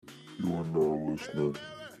You are now listening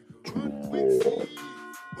to the Mob.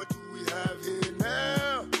 What do we have here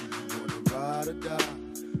now? You wanna ride or die?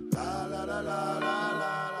 La la la la la la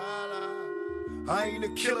la la. I ain't a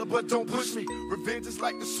killer, but don't push me. Revenge is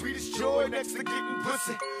like the sweetest joy next to getting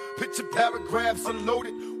pussy. Picture paragraphs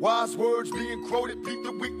unloaded, wise words being quoted. Beat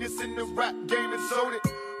the weakness in the rap game and sold it.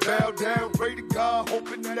 Bow down, pray to God,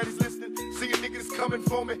 hoping that he's listening. Seeing niggas coming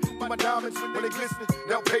for me, my diamonds when they glistening.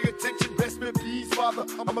 Now pay attention, rest in peace, Father.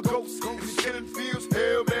 I'm a ghost. In these killing fields,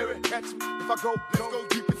 Hail Mary, catch me if I go. Let's go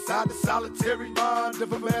deep inside the solitary mind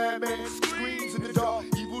of a madman. Screams in the dark,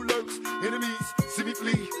 evil lurks, enemies see me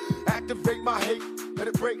flee. Activate my hate, let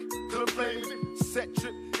it break till the flame. Set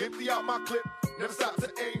trip, empty out my clip, never stop to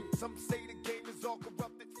aim. Some say the game is all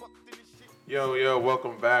corrupted, fucked in this shit. Yo,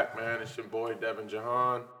 welcome back, man. It's your boy, Devin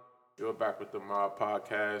Jahan. You're back with the Mob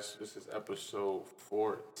Podcast. This is episode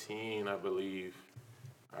 14, I believe.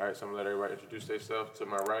 All right, so I'm going to let everybody introduce themselves. To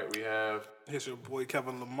my right, we have... Here's your boy,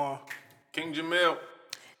 Kevin Lamar. King Jamil.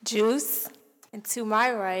 Juice. And to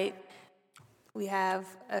my right, we have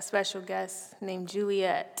a special guest named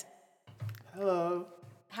Juliet. Hello.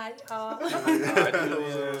 Hi, y'all. What's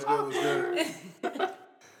good?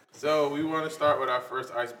 So we want to start with our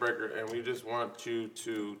first icebreaker, and we just want you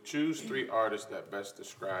to choose 3 artists that best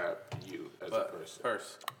describe you as a person.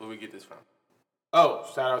 First, where we get this from? Oh,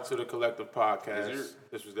 shout out to the Collective Podcast.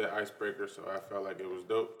 This was their icebreaker, so I felt like it was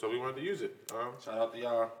dope. So we wanted to use it. Shout out to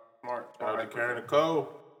y'all. Smart. Shout out to Karen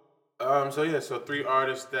Nicole. So 3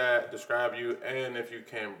 artists that describe you, and if you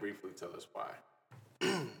can, briefly tell us why.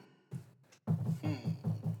 Anybody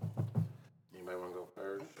want to go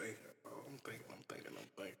first? I'm thinking.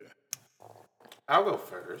 I'll go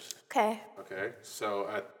first. Okay. Okay, so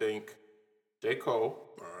I think J. Cole.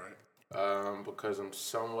 All right. Because I'm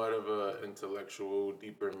somewhat of a intellectual,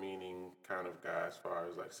 deeper meaning kind of guy as far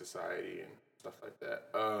as like society and stuff like that.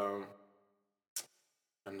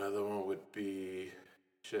 Another one would be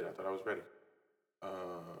I thought I was ready.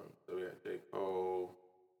 So we got J. Cole.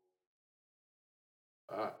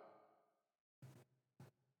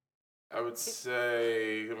 I would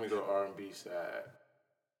say let me go R&B side.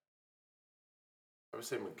 I would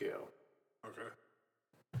say Miguel. Okay.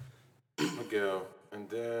 Miguel. And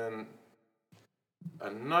then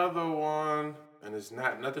another one, and it's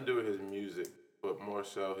nothing to do with his music, but more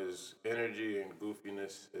so his energy and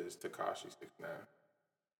goofiness is Tekashi 6ix9ine.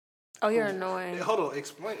 Oh, you're annoying. Hey, hold on.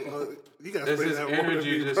 Explain. You gotta It's explain his that more than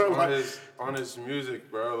energy me, just bro. on his music,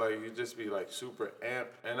 bro. Like you just be like super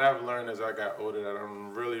amped. And I've learned as I got older that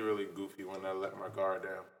I'm really, really goofy when I let my guard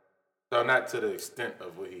down. So not to the extent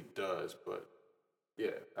of what he does, but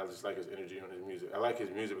yeah, I just like his energy on his music. I like his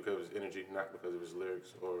music because of his energy, not because of his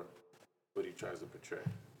lyrics or what he tries to portray.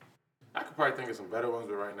 I could probably think of some better ones,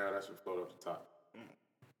 but right now that's what float off the top.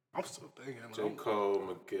 I'm still thinking. J. Cole,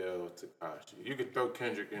 Miguel, Tekashi. You could throw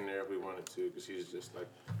Kendrick in there if we wanted to, because he's just like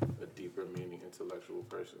a deeper meaning intellectual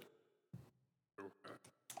person.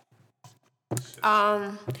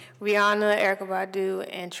 Rihanna, Erykah Badu,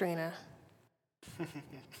 and Trina.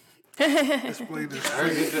 Explain this. I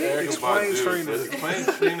heard get to Erykah Explain Badu, Trina. but explain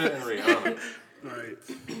Trina and Rihanna. Right.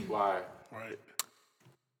 Why? Right.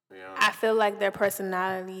 Rihanna. I feel like their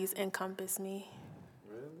personalities encompass me.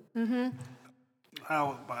 Really? Mm-hmm.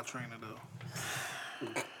 How about Trina though?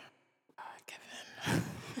 Kevin.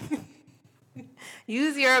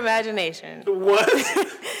 Use your imagination. What? No,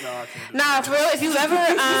 I can't. Nah, for real, if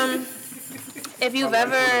you've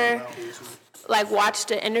ever like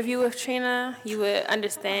watched an interview with Trina, you would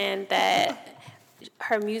understand that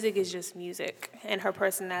her music is just music, and her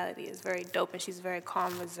personality is very dope, and she's very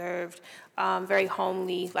calm, reserved, very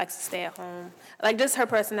homely, likes to stay at home. Like, just her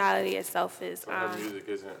personality itself is... So her music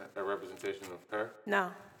isn't a representation of her?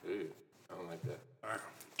 No. Ew, I don't like that.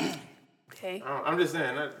 Okay. I'm just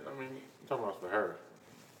saying, I'm talking about for her.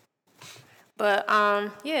 But,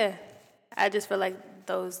 yeah, I just feel like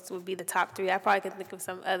those would be the top 3. I probably could think of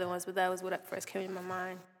some other ones, but that was what first came to my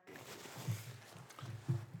mind.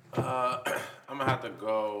 I'm gonna have to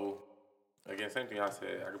go again. Same thing I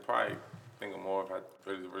said. I could probably think of more if I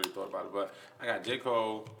really thought about it. But I got J.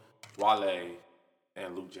 Cole, Wale,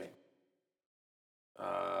 and Luke James.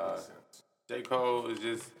 J. Cole is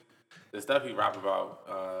just the stuff he rap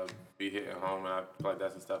about be hitting home, and I feel like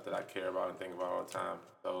that's the stuff that I care about and think about all the time.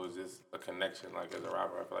 So it's just a connection. Like as a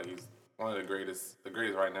rapper, I feel like he's one of the greatest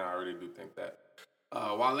right now. I really do think that.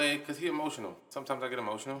 Wale, cause he emotional. Sometimes I get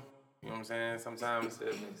emotional. You know what I'm saying? Sometimes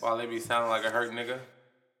Wale be sounding like a hurt nigga.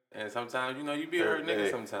 And sometimes, you be a hurt nigga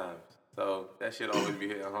sometimes. So that shit always be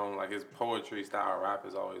hitting home. Like his poetry style rap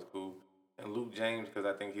is always cool. And Luke James, because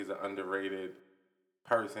I think he's an underrated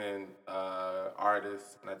person,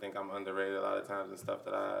 artist, and I think I'm underrated a lot of times in stuff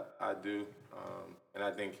that I do. And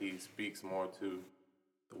I think he speaks more to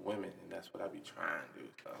the women, and that's what I be trying to do.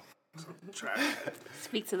 So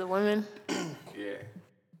Speak to the women. yeah.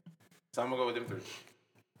 So I'm gonna go with them 3.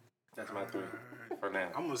 That's my 3 for now.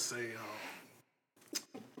 I'm gonna say,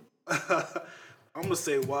 I'm gonna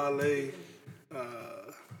say Wale.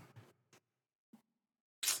 I'm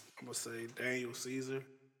gonna say Daniel Caesar,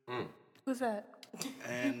 Who's that?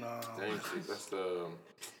 and Dang, shit, that's the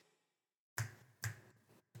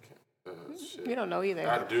shit. You don't know either.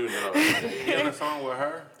 I do know. You have a song with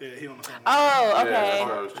her? yeah, he on the song. Oh, Yeah, okay. that's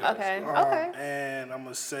what I was trying to Okay. say. Okay. And I'm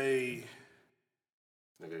gonna say,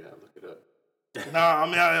 Nigga, gotta look it up. nah, I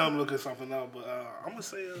mean I am looking something up, but I'm gonna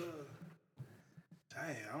say,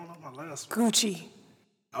 dang, I don't know my last one. Gucci.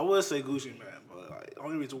 I would say Gucci Man, but like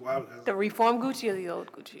only reason why because The reformed Gucci or the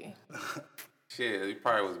old Gucci? Shit, he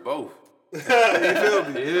probably was both. He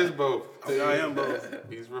is both. I am both.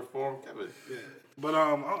 He's reformed Kevin. Yeah. But I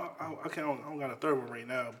don't got a third one right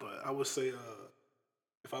now. But I would say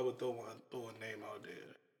if I would throw a name out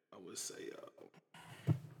there, I would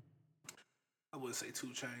say 2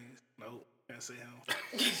 Chainz. Nope, can't say him.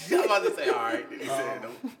 I'm about to say, all right. He said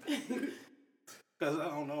no. Cause I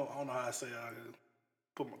don't know how I say I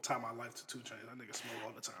put my life to 2 Chainz. That nigga smoke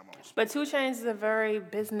all the time. But 2 Chainz is a very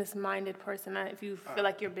business-minded person. If you feel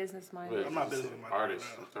like you're business-minded. I'm not business minded. Artist.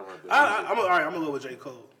 Right I'm talking now. about the music. All right. I'm gonna go with J.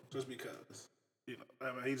 Cole just because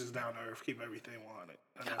I mean he's just down to earth, keep everything 100.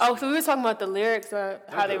 And that's Oh, so we were talking about the lyrics or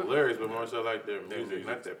how Not they. the lyrics, but more so like their music,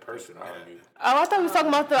 not their personality. Oh, I thought we were talking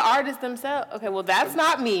about the artists themselves. Okay, well that's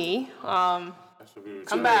not me. That's what we were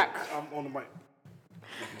Come back. I'm on the mic.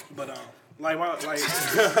 But like my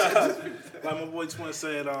boy Twin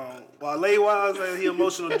said, while Wise, he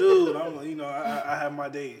emotional dude. I have my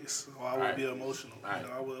days, so I would be emotional. Right.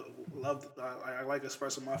 I would love. I like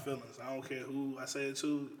expressing my feelings. I don't care who I say it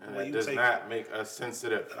to. And The way that you does take not make us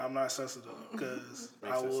sensitive. it. I'm not sensitive because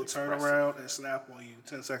Makes I us will turn expressive. around and snap on you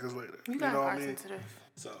 10 seconds later. You You guys know what are I mean? sensitive.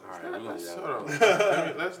 So All right, we gonna Hold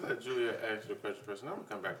on. Let's let Julia ask the question first, and I'm gonna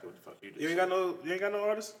come back to what the fuck you just you ain't got no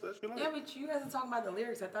artists that you like. Yeah, but you guys are talking about the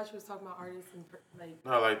lyrics. I thought you was talking about artists and like.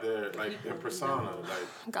 No, like their persona, like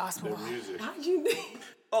Gospel. their music. How'd you think?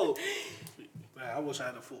 Oh, man, I wish I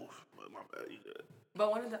had a fourth, but my bad, you did.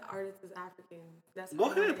 But one of the artists is African. That's Go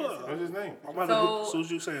what I ahead, wanted to put say. What's his name? I'm about to, as soon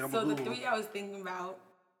as you say it, I'm So gonna the Google 3 I was thinking about,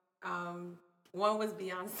 one was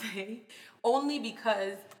Beyonce, only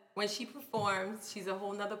because when she performs, she's a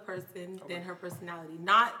whole nother person than her personality.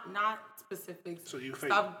 Not specifics. So you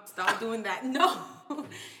fake. Stop doing that. No,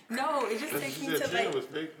 it just That's takes what me you said. to Gina like. was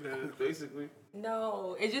fake, basically.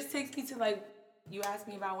 No, it just takes me to like. You asked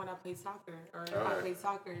me about when I played soccer, or if I Alright. played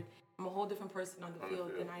soccer. I'm a whole different person on the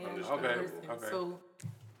field than I am in Understood. person. Okay. So,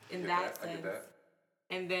 in Get that I get sense. that.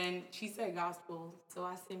 And then she said gospel, so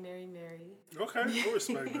I say Mary Mary. Okay, I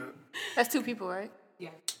respect that. That's 2 people, right? Yeah.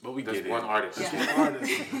 But we That's get one it. artist. Yeah.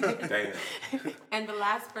 Artist. Damn. And the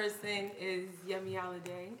last person is Yemi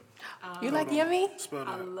Alade. You like Yummy? Spell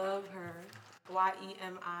I that. love her.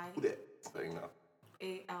 YEMIAL. Like, no.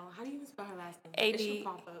 How do you even spell her last name? AD. It should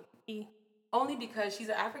pop up. E. Only because she's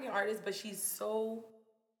an African artist, but she's so.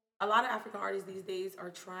 A lot of African artists these days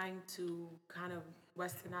are trying to kind of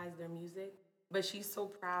westernize their music, but she's so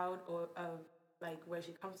proud of like where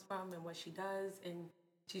she comes from and what she does, and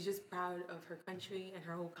she's just proud of her country and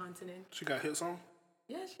her whole continent. She got hits on?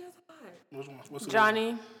 Yeah, she has a lot. Which one? What's the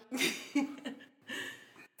Johnny.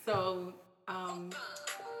 So,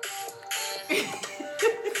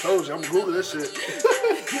 Told you, I'm gonna Google this shit.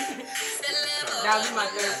 that would be my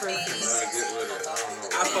third person. Gotta get with it. I don't know.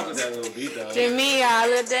 I fuck with that little beat though. Jimmy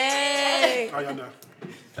Holiday. Oh, y'all done.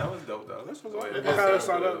 That was dope though. That's what's It What does kind of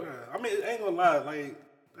sound song good. that? I mean, it ain't gonna lie, like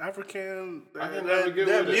African, I can that never get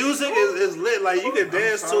with it. music is lit. Like you can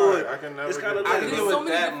dance to sorry, it. I can never It's kind of get I with can it. get so with many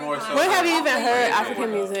that different more so. kinds. When have you even heard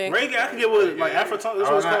African music? Reggae, I can get with like Afroton. This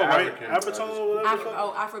Oh, what's not called, right? African, Afroton or whatever. it's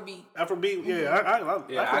called. Afrobeat. Afrobeat. Yeah, Yeah,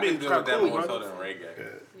 I can Afrobeat deal is with that cool, more bro. so than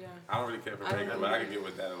reggae. Yeah. I don't really care for I don't reggae, know but I either. can get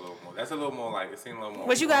with that a little more. That's a little more like, it seems a little more.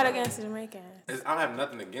 What you got fun. against the Jamaicans? I don't have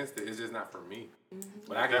nothing against it. It's just not for me.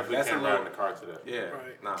 But I can. Definitely That's a can't ride in little. the car to that. Yeah.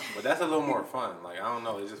 Right. Nah, but that's a little more fun. Like I don't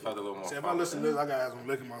know. It just felt a little more See, if fun. I listen to this, I gotta have some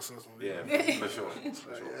lick in my system. Yeah, for sure.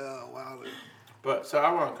 For sure. Yeah, wow. But so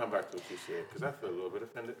I want to come back to what you said because I feel a little bit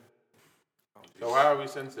offended. So why are we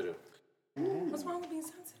sensitive? What's wrong with being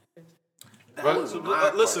sensitive? That was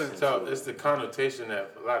my listen, question, So too. it's the connotation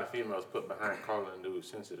that a lot of females put behind calling a dude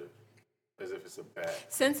sensitive, as if it's a bad.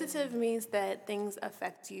 Sensitive means that things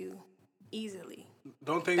affect you easily.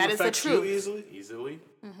 Don't things That is the affect you truth. easily? Easily.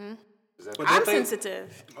 Is that But I'm don't they-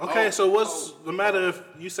 sensitive. Okay, so what's the matter if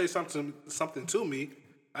you say something to me?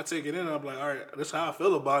 I take it in and I'm like, all right, this is how I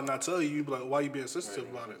feel about it, and I tell you, you be like, why you being sensitive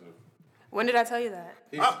about it? When did I tell you that?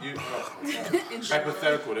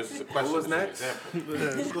 Hypothetical. This is a question. What was this is an next? example.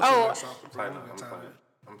 Let's go to Oh. the next topic, bro. I'm We don't got time. playing.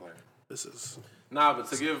 I'm playing. This is Nah, but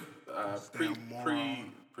to give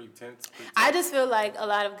moron. pretense. I just feel like a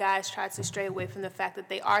lot of guys try to stray away from the fact that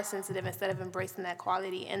they are sensitive instead of embracing that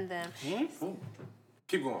quality in them.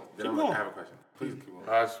 Keep going. Then I'm going. gonna have a question. Please keep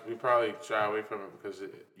going. We probably shy away from it because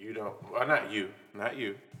you don't. Well, not you.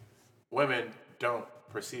 Women don't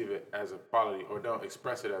perceive it as a quality or don't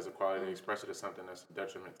express it as a quality. They express it as something that's a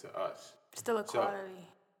detriment to us. Still a So- quality.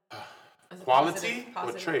 As a Quality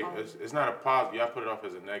positive or trait? quality. It's not a positive. Y'all put it off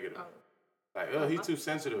as a negative. Like, oh, he's too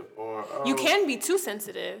sensitive, or oh, You can be too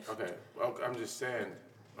sensitive. Okay, well, I'm just saying.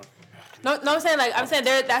 No, I'm saying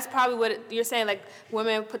that's probably what you're saying. Like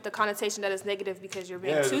women put the connotation that it's negative because you're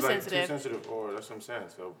being Yeah, too it's like sensitive. too sensitive, or that's what I'm saying.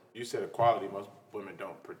 So you said equality. Most women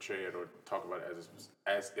don't portray it or talk about it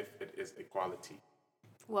as if it is equality.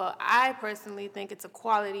 Well, I personally think it's a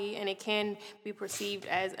quality, and it can be perceived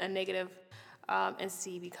as a negative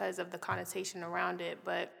entity because of the connotation around it.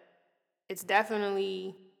 But it's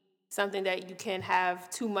definitely something that you can have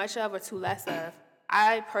too much of or too less of.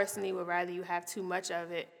 I personally would rather you have too much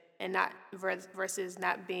of it and not versus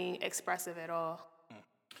not being expressive at all.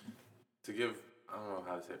 To give, I don't know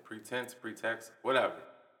how to say it, pretext, whatever.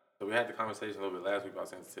 So we had the conversation a little bit last week about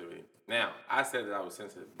sensitivity. Now, I said that I was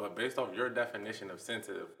sensitive, but based off your definition of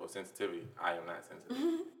sensitive or sensitivity, I am not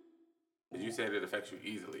sensitive. Because you said it affects you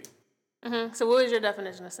easily. So what is your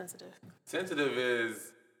definition of sensitive? Sensitive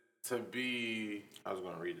is to be. I was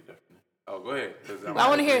going to read the definition. Oh, go ahead. I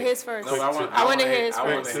want to hear his first. No, I want to hear his I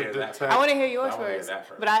want first. to hear that. I want to hear yours I wanna hear first. that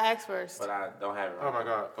first. But I asked first. But I don't have it right. Oh my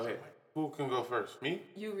God. Go ahead. Who can go first? Me?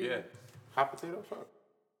 You read. Yeah. Hot potato? Fuck.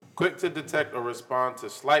 Quick to detect or respond to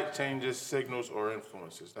slight changes, signals, or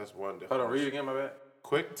influences. That's one definition. Hold on, read it again, my bad.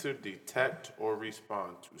 Quick to detect or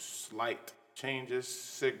respond to slight changes,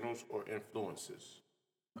 signals, or influences.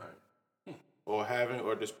 All right. Or having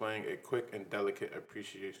or displaying a quick and delicate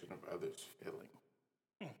appreciation of others'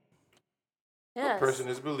 feeling. Yes. A person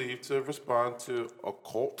is believed to respond to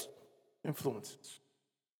occult influences.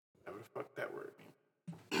 Whatever the fuck that word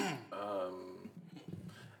means.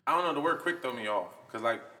 I don't know, the word quick throw me off. Because,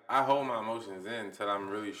 like, I hold my emotions in until I'm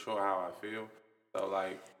really sure how I feel. So,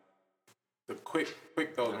 like, the quick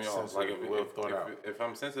throws me off. Like, if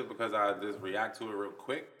I'm sensitive because I just react to it real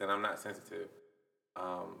quick, then I'm not sensitive.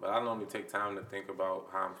 But I normally take time to think about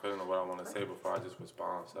how I'm feeling or what I want to say before I just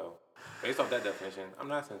respond. So, based off that definition, I'm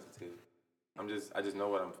not sensitive. I just know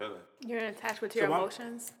what I'm feeling. You're in touch with your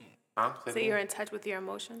emotions? Huh? So you're in touch with your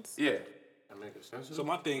emotions? Yeah. That make it sensitive? So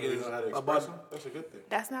my thing You is know how to express about them? That's a good thing.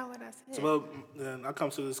 That's not what I said. so then I come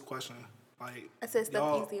to this question like I said stuff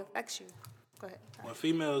y'all- easily affects you. Go ahead. when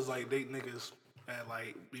females like date niggas and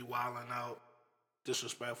like be wilding out,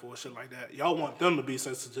 disrespectful and shit like that, y'all want them to be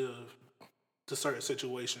sensitive to certain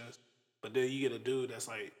situations, but then you get a dude that's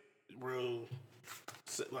like real,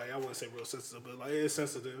 like I wouldn't say real sensitive, but like it's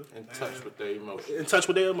sensitive, In touch with their emotions. in touch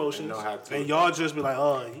with their emotions, And know how to- and y'all just be like,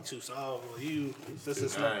 oh, he too soft, or you, this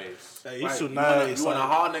is not, Nice. hey, you Right. too You nice. want a like-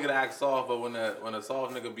 hard nigga to act soft, but when a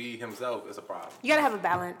soft nigga be himself, it's a problem. You gotta have a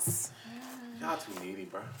balance. Y'all too needy,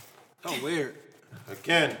 bro. Oh, weird.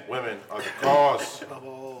 Again, women are the cause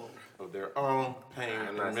Oh, of their own pain I'm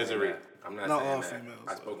and not misery. saying that. I'm not Not saying all that. females,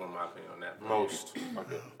 I though. spoke on my opinion on that. Most.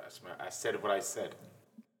 Okay, I said what I said.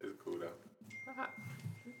 It's cool though.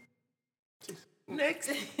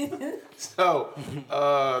 Next. So,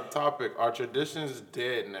 topic: are traditions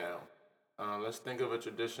dead now? Let's think of a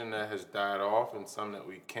tradition that has died off and some that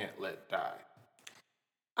we can't let die.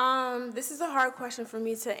 This is a hard question for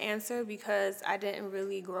me to answer because I didn't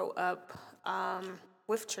really grow up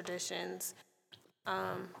with traditions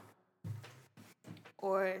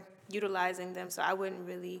or utilizing them, so I wouldn't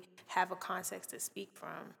really have a context to speak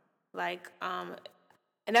from. Like,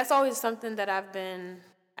 and that's always something that I've been,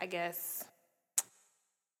 I guess,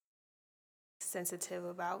 sensitive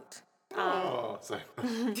about. Sorry.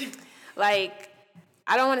 Like,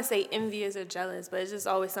 I don't want to say envious or jealous, but it's just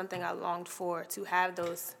always something I longed for, to have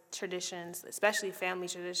those traditions, especially family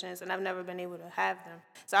traditions, and I've never been able to have them.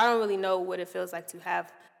 So I don't really know what it feels like to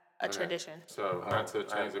have a tradition. So, not to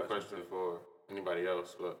change the question for anybody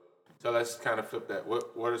else, but so let's kind of flip that.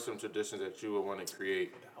 What are some traditions that you would want to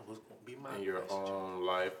create That was gonna be my in your own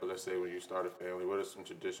life? Or let's say when you start a family, what are some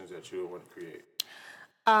traditions that you would want to create?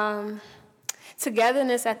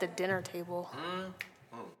 Togetherness at the dinner table.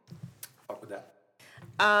 Fuck with that.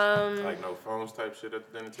 Like no phones type shit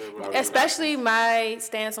at the dinner table. Especially my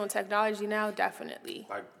stance on technology now, definitely.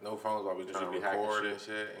 Like no phones while we just Should be be hacking record and shit.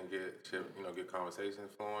 shit and get shit, get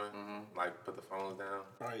conversations flowing. Like put the phones down,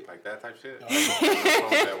 Right. like that type shit. No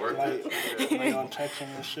phones at work. Like, Shit. like I'm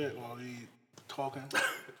texting and shit while we talking.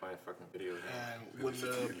 Playing fucking video games.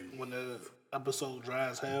 And when the episode dry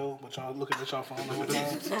as hell, but y'all looking at y'all phone the whole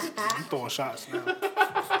time, you throwing shots now.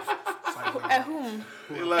 It's like, At whom?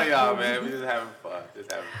 We love y'all, man. We just having fun.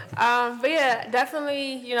 But yeah,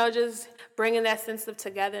 definitely, just bringing that sense of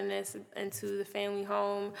togetherness into the family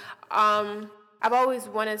home. I've always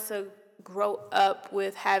wanted to grow up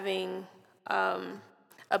with having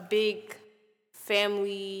a big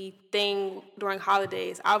family thing during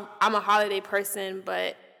holidays. I'm a holiday person,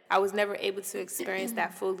 but I was never able to experience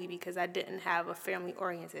that fully because I didn't have a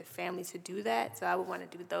family-oriented family to do that. So I would want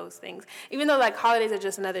to do those things. Even though like holidays are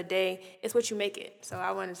just another day, it's what you make it. So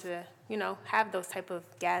I wanted to, have those type of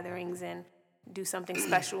gatherings and do something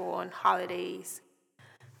special on holidays.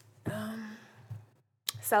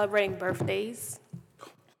 Celebrating birthdays.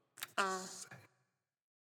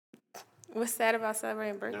 What's sad about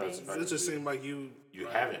celebrating birthdays? it just seemed like you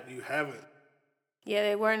haven't. You haven't. Yeah,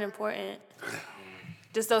 they weren't important.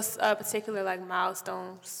 Just those particular like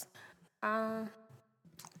milestones.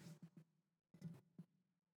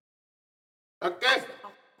 Okay.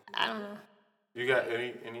 I don't know. You got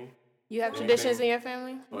any You have traditions in your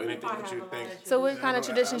family? or anything that you think? So what kind of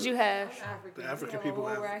traditions you have? The African people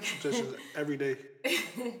have traditions every day.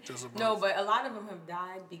 Just about. No, but a lot of them have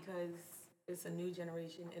died because it's a new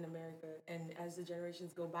generation in America, and as the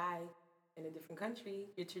generations go by in a different country,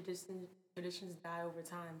 your traditions die over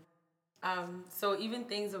time. So even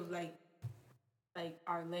things of like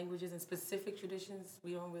our languages and specific traditions,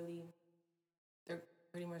 they're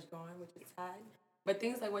pretty much gone, which is sad. But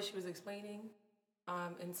things like what she was explaining,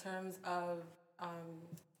 in terms of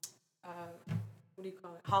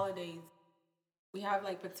holidays, we have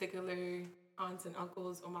like particular aunts and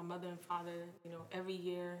uncles, or my mother and father. Every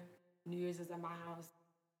year New Year's is at my house.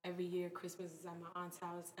 Every year Christmas is at my aunt's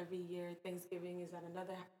house. Every year Thanksgiving is at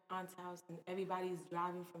another aunt's house, and everybody's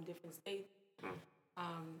driving from different states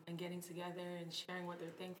and getting together and sharing what they're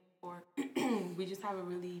thankful for. We just have a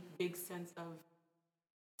really big sense of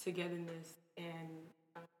togetherness and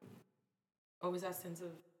always that sense of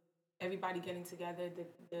everybody getting together,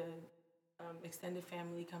 the extended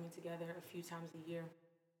family coming together a few times a year.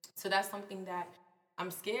 So that's something that I'm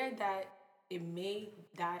scared that it may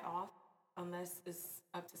die off unless it's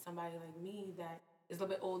up to somebody like me that is a little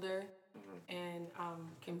bit older and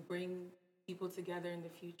can bring people together in the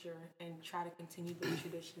future and try to continue those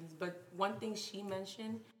traditions. But one thing she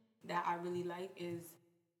mentioned that I really like is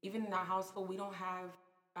even in our household, we don't have,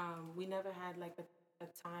 we never had like a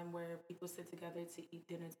time where people sit together to eat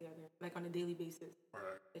dinner together, like on a daily basis,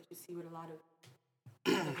 that you see with a lot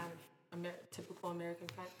of kind of typical American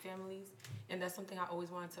families. And that's something I always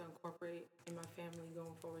wanted to incorporate in my family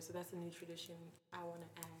going forward. So that's a new tradition I want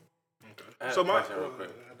to add. Okay. I have So a question real quick,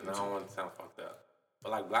 and I don't want to sound fucked up,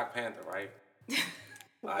 but like Black Panther, right?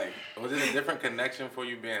 Like, was it a different connection for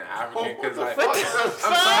you being African? Because like, I'm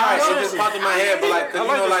sorry, it just popped in my head, but like,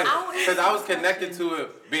 cause I was connected to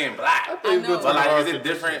it being black. I know. But like, is it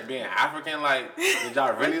different being African? Like, did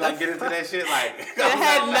y'all really like get into that shit? Like, It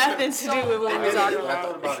had nothing to do with what we were talking I about.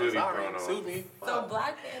 thought about it. Really Sorry, thrown off. sue me. So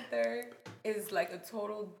Black Panther is like a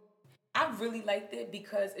total. I really liked it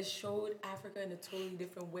because it showed Africa in a totally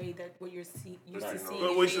different way that what you're used to seeing in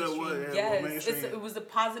mainstream. Yes, it was a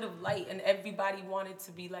positive light, and everybody wanted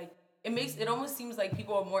to be like. It almost seems like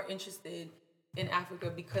people are more interested in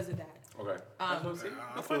Africa because of that. Okay. I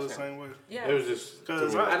feel the same way. Yeah. It was just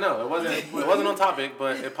Because I know it wasn't on topic,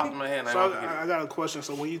 but it popped in my head. And So I got a question.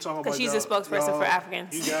 So when you talk about, Because she's a spokesperson for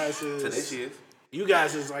Africans. you guys today is she is. you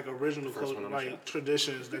guys is like original like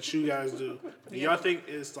traditions that you guys do. Do y'all think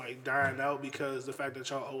it's like dying out because the fact that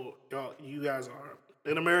you guys are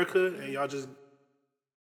in America and y'all just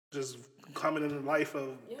coming into the life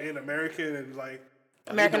of being American and like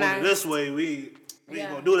we doing it Americanized. this way we ain't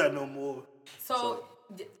gonna do that no more. So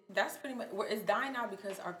that's pretty much it's dying out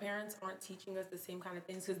because our parents aren't teaching us the same kind of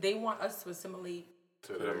things because they want us to assimilate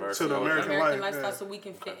To the American, To the American life, lifestyle yeah. so we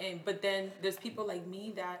can fit in. But then there's people like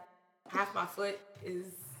me that half my foot is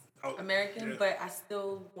American, yeah. but I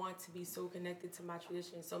still want to be so connected to my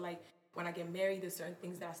tradition. So like when I get married, there's certain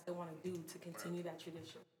things that I still want to do to continue that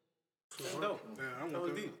tradition. dope. Yeah, I'm That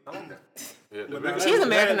was okay. deep. I like that. yeah, But the She's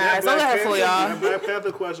Americanized. Don't let her fool y'all. That Black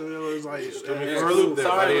Panther question, it was like Early-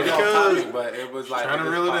 Sorry, it was Because- off topic, but it was like trying to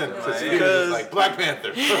reel it in. Because Because- Like Black Panther.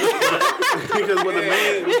 because what the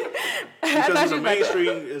thought what you the was about mainstream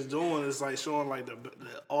is doing is like showing like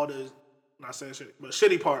all the not saying shitty, but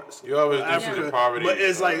shitty parts. You always of do see the poverty. but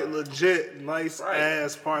it's like legit nice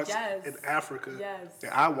ass parts Yes. in Africa. Yes.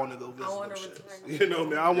 that I want to go visit. I wanna them shits. return. You know what I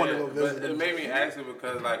mean? I want to go But visit. it them made me ask it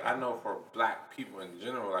because, like, I know for black people in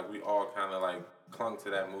general, like, we all kind of, like, clung to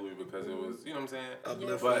that movie because it was, you know what I'm saying?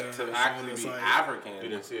 Uplifting, But to actually be like- African. You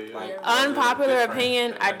didn't see it yet? like, Unpopular different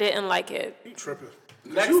opinion, I connection. didn't like it. You tripping?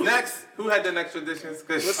 Next, who had the next traditions?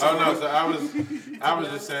 'Cause- Oh no! So I was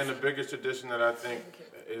just saying the biggest tradition that I think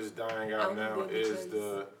is dying out now is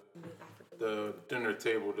the dinner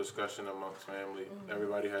table discussion amongst family.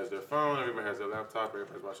 Everybody has their phone. Everybody has their laptop.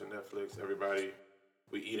 Everybody's watching Netflix.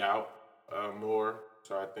 We eat out more.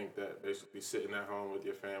 So I think that basically sitting at home with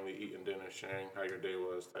your family, eating dinner, sharing how your day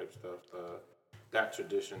was, type stuff. That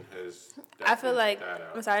tradition has. I feel like died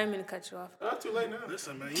out. I'm sorry, I didn't mean to cut you off. Not too late now.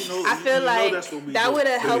 Listen, man. You know. I feel you know like that's what we that do. would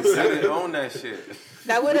have helped. I didn't own that shit.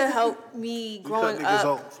 That would have helped me We cut growing niggas up.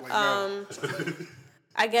 off, like, now.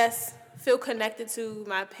 I guess feel connected to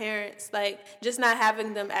my parents. Like just not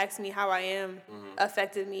having them ask me how I am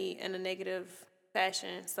affected me in a negative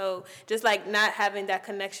fashion. So just like not having that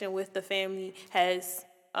connection with the family has.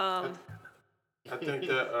 I think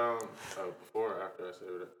that before or after I said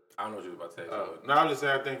that. I don't know what you were about to say. So. No, I was just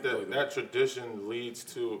saying I think that tradition leads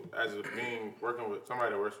to, as of being working with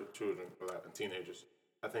somebody that works with children and teenagers.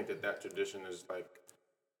 I think that tradition is like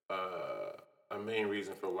a main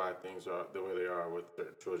reason for why things are the way they are with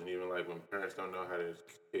their children. Even like when parents don't know how their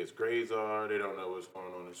kids' grades are, they don't know what's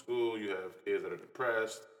going on in school. You have kids that are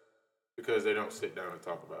depressed because they don't sit down and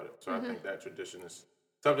talk about it. So I think that tradition is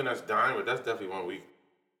something that's dying, but that's definitely one we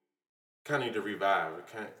kind of need to revive.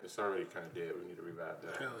 It's already kind of dead. We need to revive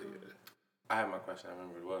that. Hell yeah. I have my question. I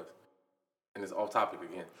remember what it was. And it's off topic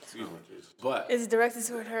again. Excuse me. But Is it directed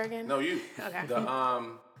toward her again? no, you. Okay.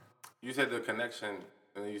 You said the connection,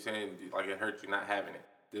 and you saying like it hurt you not having it.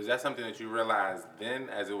 Is that something that you realized then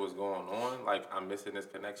as it was going on? Like I'm missing this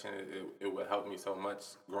connection. It would help me so much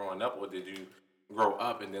growing up, or did you grow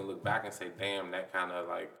up and then look back and say, "Damn, that kind of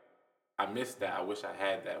like I missed that. I wish I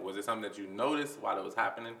had that." Was it something that you noticed while it was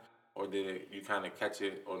happening? Or did you kind of catch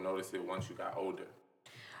it or notice it once you got older?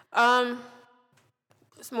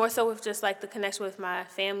 It's more so with just like the connection with my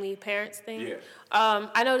family, parents thing. Yeah.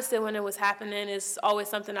 I noticed it when it was happening. It's always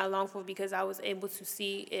something I long for because I was able to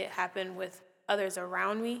see it happen with others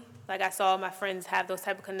around me. Like I saw my friends have those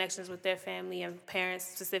type of connections with their family and parents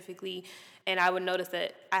specifically, and I would notice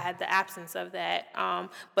that I had the absence of that.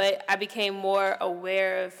 But I became more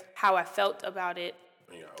aware of how I felt about it.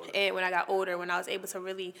 And when I got older, when I was able to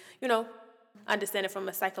really, understand it from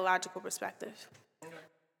a psychological perspective.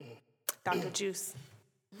 Dr. Juice.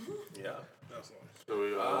 Yeah. So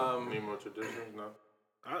we need more traditions now.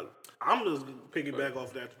 I'm just piggyback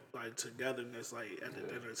off that like togetherness like at the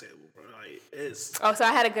dinner table, bro. Like it's Oh, so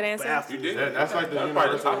I had a good answer? baffling. You did. That's like the That's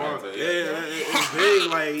probably universal the top one. answer. Yeah, it's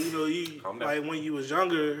big. Like you Calm down. like when you was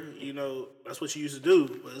younger, that's what you used to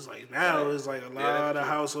do. But it's like now, it's like a lot of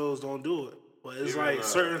households don't do it. But it's Even, like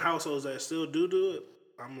certain households that still do it.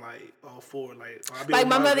 I'm like all for it. Like, Like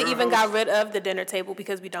my mother even got rid of the dinner table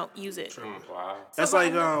because we don't use it. Wow. That's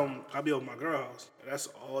like I be over my girl house. That's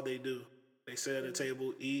all they do. They sit at the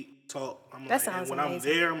table, eat, talk. I'm That like, sounds and when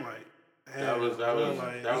amazing. I'm there, I'm like, That was you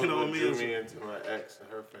know what I what drew mean? me into my ex and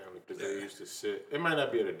her family because they used to sit. It might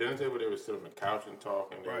not be at a dinner table. They would sit on the couch and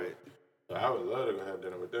talk. And Right. So I would love to go have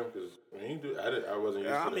dinner with them because when you do, I wasn't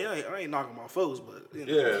used Yeah, I to mean, that. I ain't knocking my folks, but Yeah,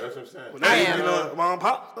 that's what I'm saying. when they, mom and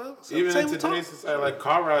pop, Even in table today's talk. society, like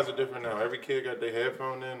car rides are different now. Every kid got their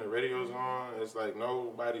headphone in, the radio's on. It's like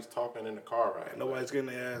nobody's talking in the car ride. Nobody's getting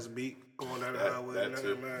their ass beat going down the highway. That Nothing,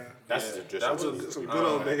 too. man. That's Yeah, just that was- Some good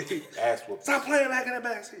old days. ass whooping. Stop playing back in the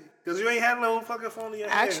backseat. Because you ain't had no fucking phone in your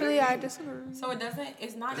hand. Actually, I disagree. So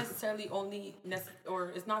it's not necessarily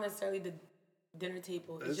it's not necessarily the dinner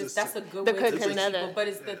table. It's It's just just that's a good the way to cooking meet together. people, but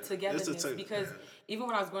it's the togetherness to- because even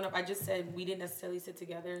when I was growing up, I just said we didn't necessarily sit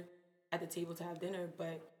together at the table to have dinner,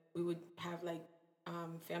 but we would have like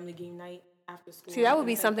family game night after school. See, that would and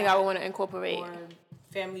be things like something that. I would want to incorporate. Or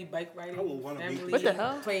family bike riding. I would wanna beat family What the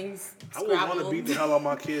hell? Playing I would want Scrabble. to beat the hell out of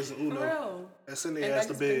my kids in For Uno. real. And send And their that ass to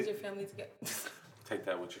just brings your bed. family together. Take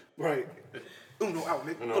that with you. Right. Uno out,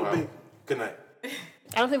 nigga. You Go know, to bed. good night. I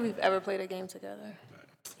don't think we've ever played a game together.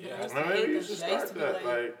 Yeah, I used to Man, hate maybe you them should shit. I used start to be that. like,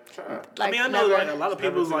 Like, try. Like, I mean, I know never. like a lot of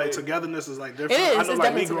people's Never like too late. togetherness is like different. It is, I know it's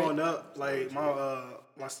like me definitely too growing up, like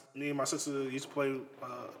me and my sister used to play.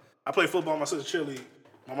 I played football. My sister cheerleading.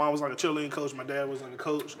 My mom was like a cheerleading coach. My dad was like a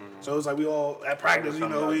coach. So it was like we all at practice.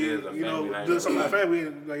 Something y'all did as a We family night. did something like that. We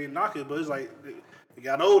didn't like knock it, but it's like we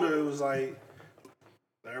got older. It was like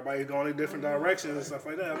Everybody's going in different directions and stuff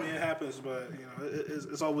like that. I mean, it happens, but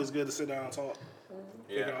it's always good to sit down and talk.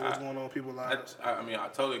 Figure out what's going on in people's lives. I mean, I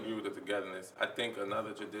totally agree with the togetherness. I think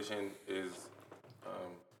another tradition is.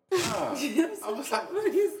 I was like, what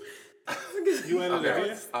is? You ain't in the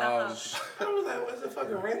video? I was like, what's the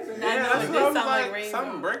fucking raining? I know, That's it what I was sound like like, rain,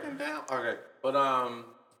 something though. breaking down. Okay, but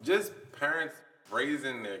just parents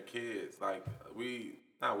raising their kids like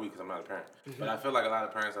not we, because I'm not a parent, but I feel like a lot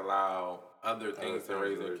of parents allow other things to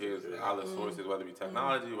raise their kids, other sources, whether it be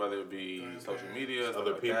technology, whether it be social media,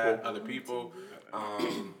 Other like people. that, other people,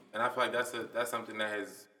 and I feel like that's something that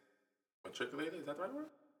has matriculated. Is that the right word?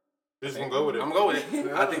 Just gonna go with it. I'm going with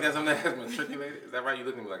it. I think that's something that has matriculated. Is that right? You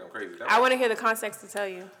looking at me like I'm crazy. Is that I right? want to hear the context to tell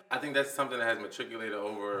you. I think that's something that has matriculated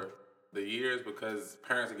over the years because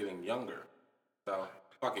parents are getting younger. So,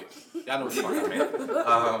 fuck it. Y'all know what the fuck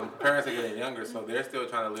I meant. Parents are getting younger, so they're still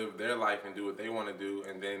trying to live their life and do what they want to do.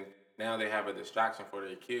 And then now they have a distraction for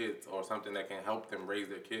their kids or something that can help them raise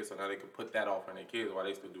their kids. So now they can put that off on their kids while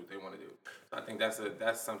they still do what they want to do. So I think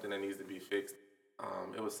that's something that needs to be fixed.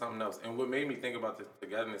 It was something else. And what made me think about the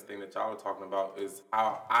togetherness thing that y'all were talking about is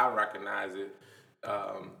how I recognize it.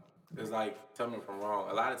 It's like, tell me if I'm wrong.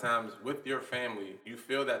 A lot of times with your family, you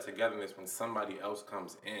feel that togetherness when somebody else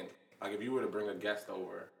comes in. Like if you were to bring a guest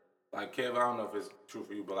over, like Kev, I don't know if it's true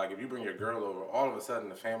for you, but like if you bring your girl over, all of a sudden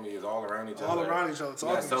the family is all around each other. All around each other You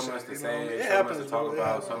got talking so shit, much to you know? say, It so happens, much to talk bro. It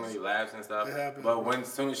about, so happens. many laughs and stuff. It happens, But bro. when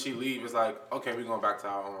as soon as she leaves, it's like, okay, we're going back to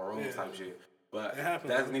our own rooms type shit. But It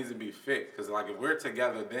happens, that bro. needs to be fixed because like if we're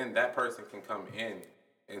together, then that person can come in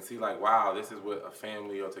and see like, wow, this is what a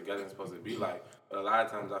family or togetherness is supposed to be like. But a lot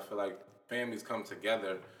of times I feel like families come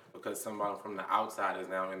together because somebody from the outside is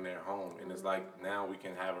now in their home, and it's like now we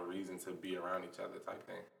can have a reason to be around each other type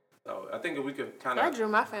thing. So I think if we could kind That of drew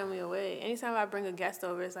my family away. Anytime I bring a guest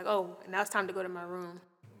over, it's like, oh, now it's time to go to my room.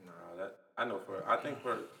 I think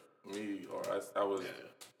for me or us, that was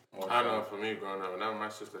more. I know for me growing up, whenever my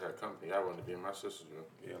sister had company, I wanted to be in my sister's room.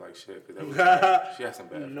 Yeah, like shit. 'Cause that was, she had some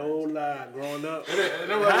bad. No friends. lie, growing up. It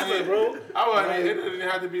happened, bro. It didn't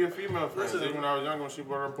have to be a female friend. Even when I was younger, when she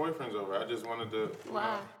brought her boyfriends over, I just wanted to.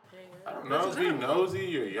 Wow. I don't know, be nosy.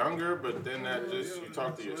 You're younger, but then that just you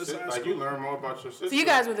talk to your sister. Like you learn more about your sister. So you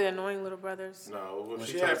guys were the annoying little brothers. No, when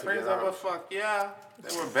She had friends over. over. Fuck yeah,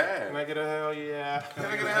 they were bad. Can I get a hell yeah? Can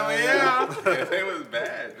I get a hell yeah? They was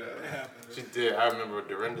bad. Though. She did. I remember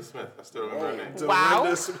Dorinda Smith. I still remember her name.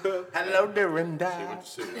 Wow. Hello, Dorinda. She went to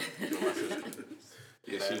Sugar with my sister.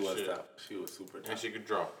 Yeah, she Bad was shit. tough. She was super tough. And she could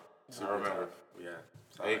draw. I remember. Yeah.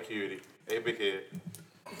 Hey, cutie. Hey, big head.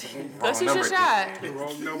 Go shoot your shot.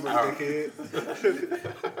 Wrong number, dickhead.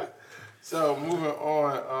 So moving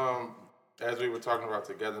on, as we were talking about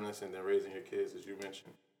togetherness and then raising your kids, as you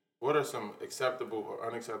mentioned, what are some acceptable or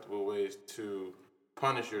unacceptable ways to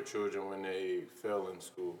punish your children when they fail in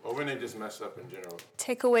school or when they just mess up in general?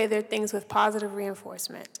 Take away their things with positive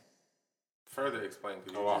reinforcement. Further explain,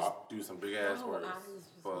 because you just do some big ass words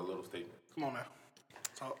for a little statement. Come on now.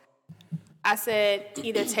 Talk. I said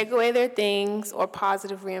either take away their things or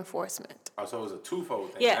positive reinforcement. Oh, so it was a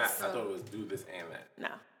twofold thing. Yes. I thought it was do this and that. No,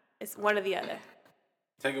 it's one or the other.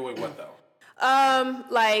 Take away what though?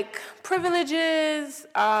 Like privileges,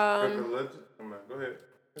 Privilege? Come on, go ahead.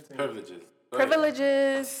 Privileges. Go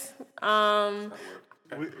privileges.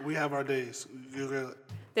 We have our days. You really.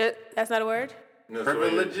 That's not a word. No,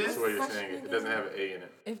 Privileges? That's the way you're saying it. It doesn't have an A in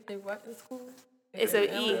it. If they work in school? It's an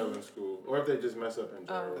E. Fail in school. Or if they just mess up in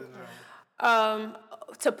general.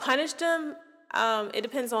 To punish them, it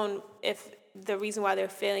depends on if the reason why they're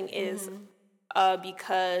failing is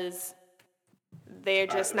because they're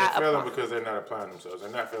just not They're failing applying. because they're not applying themselves.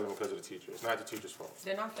 They're not failing because of the teacher. It's not the teacher's fault.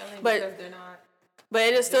 They're not failing But- because they're not But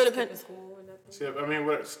it still skipping depends. school or nothing. See, I mean,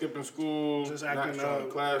 what, skipping school, Just not acting showing up.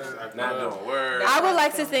 class, just acting Not up. doing words. I would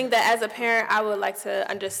like to think that as a parent, I would like to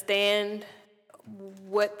understand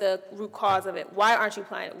what the root cause of it. Why aren't you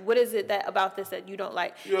applying? What is it that about this that you don't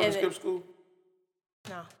like? You ever And skip school?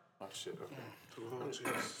 No. Oh, shit, okay.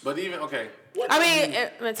 But even okay, I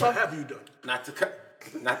mean, What have you done? not to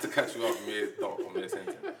cut you off mid thought or mid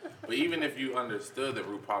sentence. But even if you understood the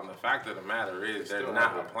root problem, the fact of the matter is they're still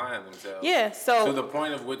not not applying themselves. yeah. So To the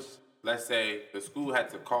point of which, let's say, the school had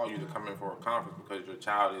to call you to come in for a conference because your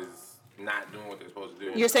child is not doing what they're supposed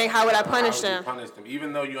to do. you're saying, how would I punish How would you them? punish them?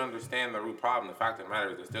 Even though you understand the root problem, the fact of the matter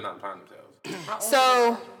is they're still not applying themselves.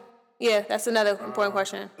 So, yeah, that's another important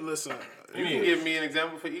question. Listen, You can give me an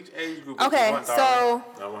example for each age group. if you Okay, want, darling.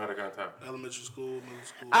 so I won't have that kind of time. elementary school, middle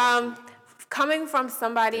school. coming from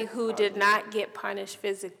somebody who did not get punished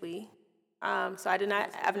physically, so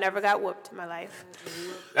I've never got whooped in my life.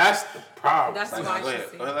 That's the problem. That's Go why I ahead.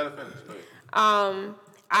 should Go say. ahead, let her finish. Go ahead.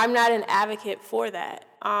 I'm not an advocate for that.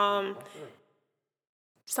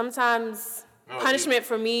 Sometimes punishment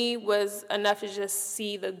for me was enough to just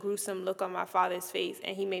see the gruesome look on my father's face,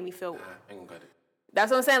 and he made me feel. I ain't got it. That's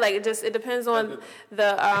what I'm saying. Like it depends on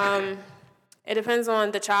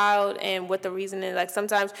the child and what the reason is. Like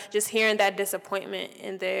sometimes just hearing that disappointment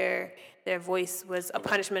in their voice was a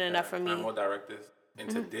punishment enough for me. I'm more direct this. In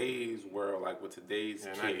today's world, like with today's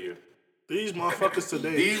kid, These motherfuckers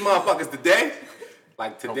today. these motherfuckers today,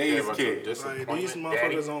 like today's about kid, some Like, these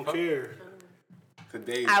motherfuckers don't care.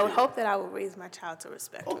 today's I would kid. hope that I would raise my child to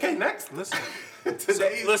respect. Okay, next. Listen,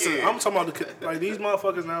 Today's listen. kid. I'm talking about like these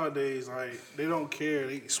motherfuckers nowadays. Like they don't care.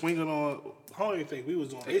 They swinging on. I don't even think we was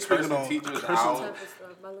doing. They swinging cursing on. teachers cursing-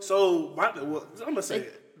 out. So I'm gonna say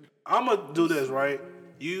it. I'm gonna do this right.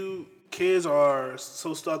 You kids are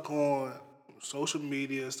so stuck on social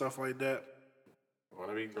media and stuff like that. Want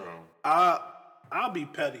to be grown. I'll be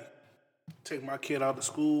petty. Take my kid out of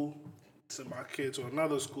school, send my kid to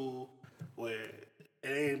another school where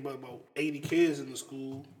it ain't but about 80 kids in the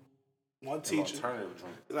school. One teacher. Alternative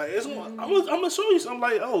drink. Like it's I'm gonna show you something.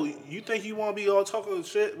 Like, oh, you think you want to be all talking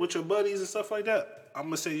shit with your buddies and stuff like that? I'm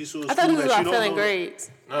gonna send you to a I school thought it was that about you don't failing know.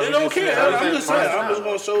 grades. No, They we don't just care. said- I'm just saying. I'm punishment.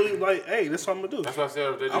 just gonna show you. Like, hey, that's what I'm gonna do. That's what I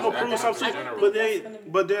said. They're just I'm gonna prove acting something. in general.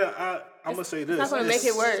 But then I'm gonna say this. It's not gonna make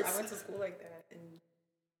it I worse. went to school like that, and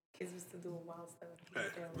kids used to do wild stuff. Hey,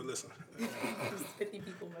 but listen. There's 50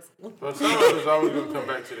 people in my school. But some of it's always gonna come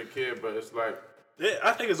back to the kid. But it's like,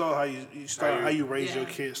 I think it's all how you start, how you raise your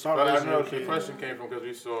kid. Start but I raising know your the kid. question came from because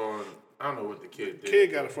we saw on, I don't know what the kid did.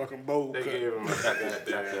 Kid got a fucking bowl They cut. gave him a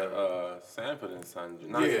goddamn. Sanford and Son.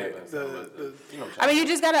 Not Yeah, Sanford and Son, but you know. I mean, you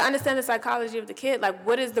just gotta understand the psychology of the kid. Like,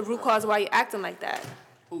 what is the root cause why you acting like that?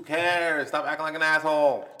 Who cares? Stop acting like an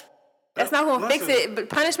asshole. That's not gonna fix Listen. it. But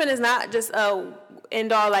punishment is not just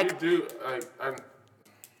end all. Like, You do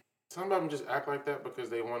some of them just act like that because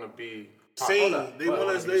they want to be Seen. They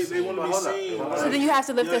want to be seen. so then you have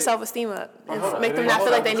to lift their self-esteem up and make them not feel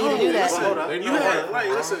like they need to do that. They You know had that. like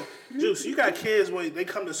listen, Juice. You got kids when they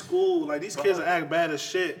come to school. Like these kids act bad as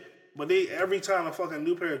shit. But they every time a fucking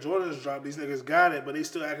new pair of Jordans drop, these niggas got it. But they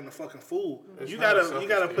still acting a fucking fool. It's You not gotta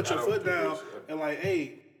self-esteem. put your I don't foot do down this. and like,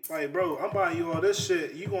 hey, like bro, I'm buying you all this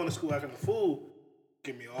shit. You going to school acting a fool?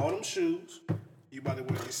 Give me all them shoes. You about to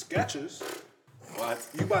wear these Skechers. What?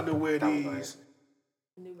 You about to wear these.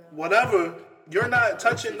 Whatever. You're not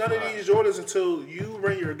touching none of these Jordans until you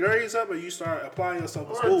bring your grades up and you start applying yourself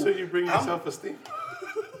to Or school. until you bring your I'm- self-esteem.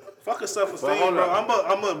 Fuck a self-esteem, hold bro. up.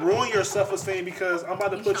 I'm gonna ruin your self-esteem because I'm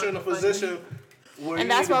about to put you in a position where you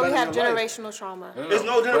And that's need to why we better have your life. generational trauma. There's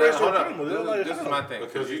no But generational hold up. trauma. They're like, This is how? my thing.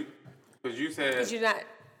 Because you said, Because you're not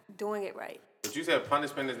doing it right. but you said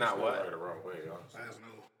punishment is not Right what? the wrong way, y'all. There's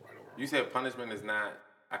no right or wrong. You said punishment is not.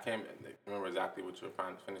 I can't remember exactly what your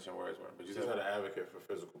finishing words were, but you She's said not an advocate for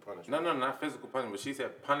physical punishment. no, not physical punishment. But she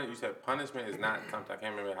said You said punishment is not something. I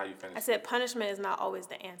can't remember how you finished. I said punishment is not always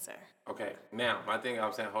the answer. Okay, now my thing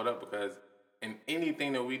I'm saying, hold up, because in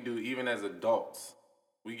anything that we do, even as adults,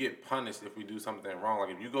 we get punished if we do something wrong.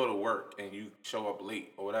 Like if you go to work and you show up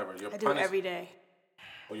late or whatever, you're I do it punished. every day.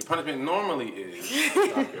 Well, your punishment normally is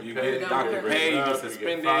you get doctor pay, you get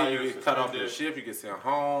suspended, you get cut off your shift, you get sent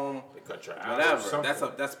home, They cut your hours, whatever.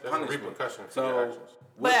 something. That's a punishment. repercussion for So, your actions.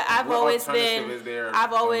 But I've what always alternative been, is there?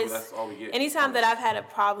 I've always, That's all we get. anytime that I've had a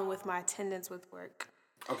problem with my attendance with work,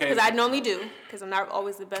 Okay. because I normally do, because I'm not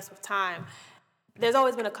always the best with time, there's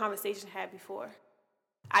always been a conversation had before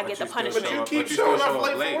I get the you still punishment. show You up- keep but you still showing show up up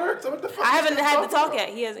late late. for work. So what the fuck? I you haven't still had the talking talk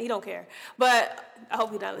about? yet. He don't care. But I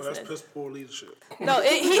hope he's not Well, that's listening. piss poor leadership.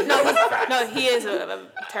 He is a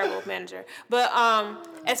terrible manager. But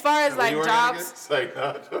as far as like You working jobs, again? It's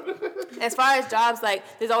like, as far as jobs, like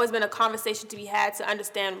there's always been a conversation to be had to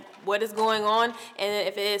understand what is going on and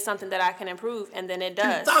if it is something that I can improve, and then it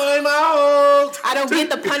does. Time out. I don't get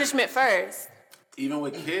the punishment first. Even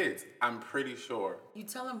with kids, I'm pretty sure You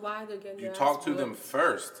tell them why they're getting you their talk ass to whooped. them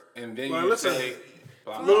first, and then Well, you listen, say,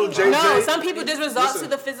 blah, blah, Little blah. JJ. No, some people just resort Listen. to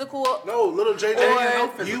the physical No, little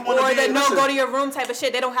JJ. You want or to be the no, listen, go to your room type of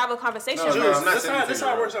shit. They don't have a conversation. No, Juice, I'm not this saying how to this you,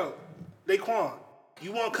 how it bro. works out. Daquan,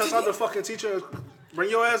 you want to cuss out the fucking teacher? Bring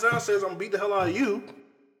your ass downstairs. I'm gonna beat the hell out of you.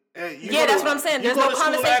 And you Yeah, that's what I'm saying. There's no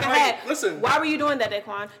conversation had. Listen, Why were you doing that,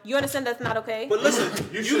 Daquan? You understand that's not okay? but listen,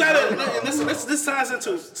 you gotta listen. This ties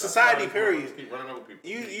into society. Period. keep running over people.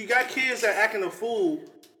 You got kids that acting a fool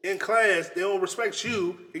in class. They don't respect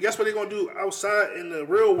you. And guess what they're gonna do outside in the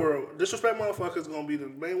real world? Disrespect motherfuckers gonna be the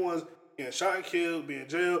main ones getting shot and killed, being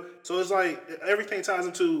jailed. So it's like everything ties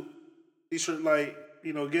into these like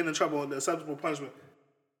getting in trouble and the acceptable punishment.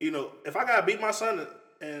 If I gotta beat my son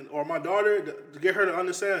or my daughter to get her to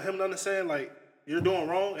understand, him to understand like you're doing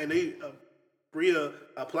wrong, and they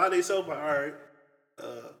apply themselves. Like, all right,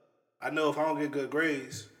 I know if I don't get good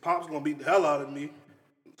grades, Pop's gonna beat the hell out of me.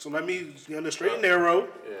 So let me get on the straight and narrow.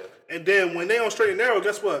 Yeah. And then when they on straight and narrow,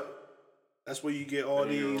 guess what? That's where you get all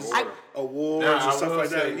these awards and stuff like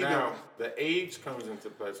that. Now, the age comes into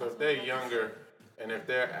play. So if they're younger and if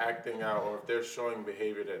they're acting out or if they're showing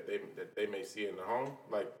behavior that they may see in the home,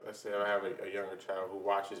 like let's say I have a younger child who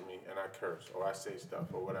watches me and I curse or I say stuff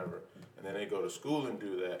or whatever, and then they go to school and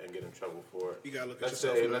do that and get in trouble for it. You gotta look at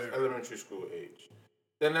yourself. Let's say elementary school age.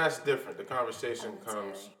 Then that's different. The conversation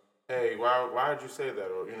comes, hey, why did you say that?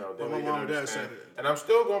 Or, then we can understand. And I'm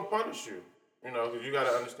still going to punish you, because you got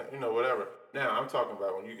to understand, whatever. Now, I'm talking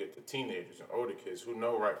about when you get to teenagers and older kids who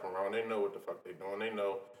know right from wrong. They know what the fuck they're doing. They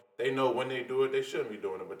know when they do it, they shouldn't be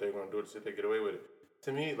doing it, but they're going to do it so they get away with it.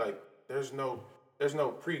 To me, like, there's no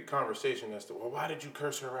pre-conversation as to, well, why did you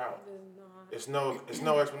curse her out? It's no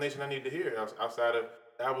explanation I need to hear outside of,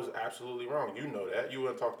 that was absolutely wrong. You know that. You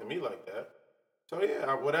wouldn't talk to me like that. So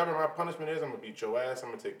yeah, whatever my punishment is, I'm gonna beat your ass. I'm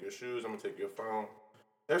gonna take your shoes. I'm gonna take your phone.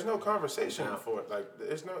 There's no conversation for it. Like,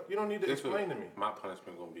 you don't need to explain to me. My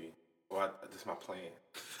punishment gonna be, this is my plan.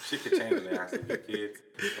 Shit could change when they actually get kids.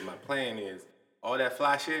 But my plan is all that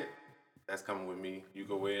fly shit. That's coming with me. You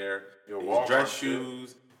can wear these dress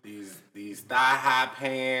shoes, these thigh high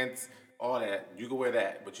pants, all that. You can wear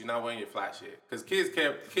that, but you're not wearing your fly shit. Cause kids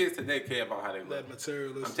today care about how they look. That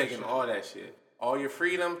materialistic. I'm taking all that shit. All your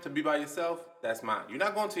freedom to be by yourself, that's mine. You're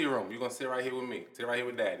not going to your room. You're going to sit right here with me. Sit right here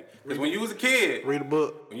with daddy. Because when you was a kid. Read a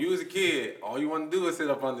book. When you was a kid, all you want to do is sit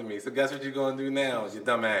up under me. So guess what you're going to do now, you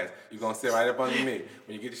dumb ass? You're going to sit right up under me.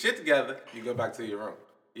 When you get your shit together, you go back to your room.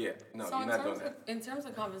 Yeah. No, so you're not doing that. In terms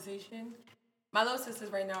of conversation, my little sisters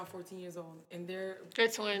right now are 14 years old. And they're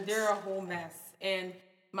twins. They're a whole mess. And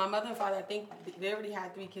my mother and father, I think they already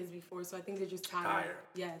had 3 kids before. So I think they're just tired.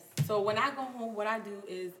 Yes. So when I go home, what I do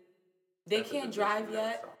is, they can't drive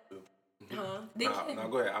yet. They can't. No,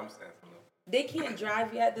 go ahead. I'm saying something. They can't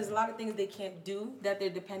drive yet. There's a lot of things they can't do that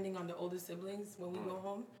they're depending on their older siblings when we go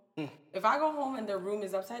home. If I go home and their room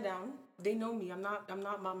is upside down, they know me. I'm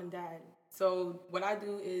not mom and dad. So what I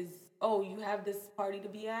do is, you have this party to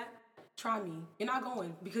be at? Try me. You're not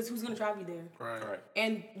going because who's gonna drive you there? Right.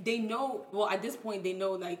 And they know. Well, at this point, they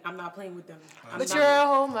know like I'm not playing with them. But you're a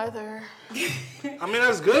whole mother. I mean,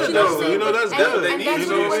 that's good though. That's good.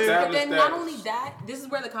 But then not only that, this is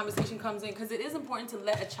where the conversation comes in because it is important to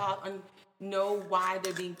let a child know why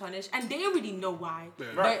they're being punished, and they already know why. Yeah.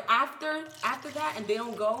 But after that, and they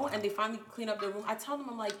don't go, and they finally clean up their room, I tell them,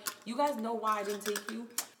 I'm like, you guys know why I didn't take you?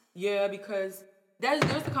 Yeah, because there's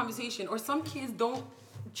the conversation. Or some kids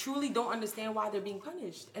truly don't understand why they're being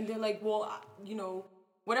punished. And they're like, well,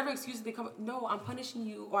 whatever excuses they come up, no, I'm punishing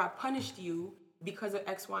you, or I punished you because of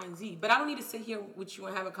X, Y, and Z. But I don't need to sit here with you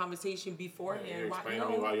and have a conversation beforehand. Explain to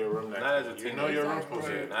me why your room not as a teenager. Your room's supposed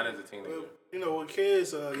to be not as a teenager. With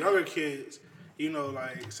kids, younger kids,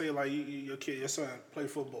 like, say, like, your son play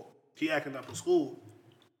football. He acting up in school.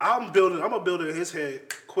 I'm a builder in his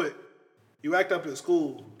head quick. You act up in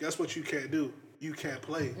school, guess what you can't do? You can't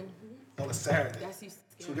play on a Saturday.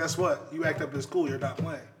 So guess what? You act up in school, you're not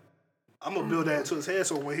playing. I'm gonna build that into his head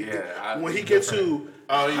so when he gets to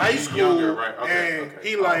high school younger, right?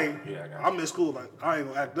 I'm in school, like I ain't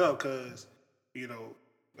gonna act up because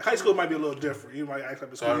high school might be a little different. You might act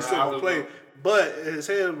up in school, you still gonna play, but in his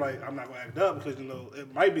head like I'm not gonna act up because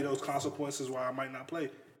it might be those consequences why I might not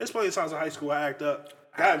play. There's plenty of times in high school I act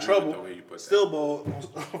up, got in trouble, still ball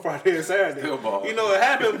on Friday and Saturday. Still ball. It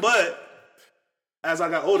happened, but as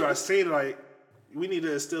I got older, I seen like. We need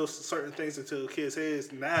to instill certain things into kids'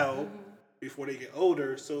 heads now before they get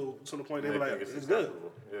older. So to the point they be like, it's good.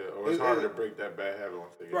 Yeah, or it's harder to break that bad habit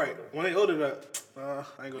once they get older. When they older,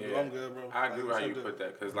 I ain't gonna do. I'm good, bro. I agree with how you put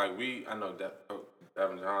that because like I know that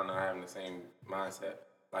Devin John and I having the same mindset.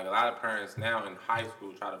 Like a lot of parents now in high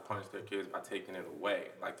school try to punish their kids by taking it away,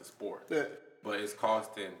 like the sport. Yeah. But it's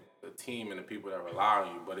costing the team and the people that rely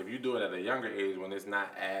on you. But if you do it at a younger age when it's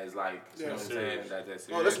not as like, you know what I'm saying, that's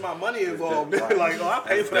serious. That's my money involved. Like, I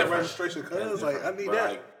pay for that registration because like I need that.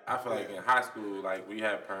 Like, I feel like in high school, like we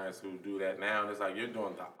have parents who do that now, and it's like you're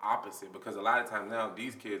doing the opposite because a lot of times now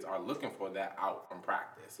these kids are looking for that out from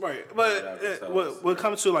practice. Right, but when it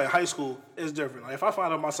comes to like high school, it's different. Like if I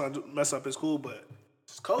find out my son mess up in school, but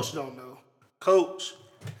his coach don't know, coach,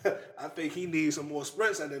 I think he needs some more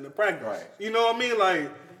sprints at the end of practice. Right. You know what I mean?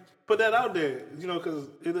 Like put that out there, because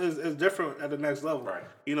it's different at the next level. Right.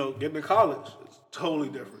 Getting to college, it's totally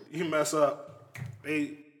different. You mess up,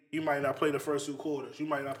 you might not play the first 2 quarters. You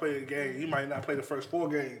might not play the game. You might not play the first 4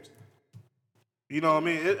 games. You know what I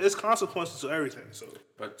mean? It's consequences to everything. So,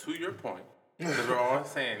 but to your point, because we're all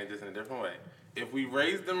saying it just in a different way, if we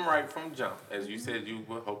raised them right from jump, as you said you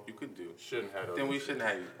would hope you could do, Shouldn't have those then we issues. shouldn't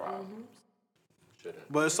have these problems.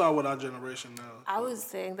 Shouldn't. But it's all with our generation now. I was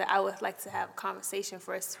saying that I would like to have a conversation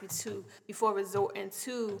first before resorting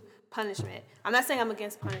to punishment. I'm not saying I'm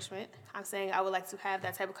against punishment. I'm saying I would like to have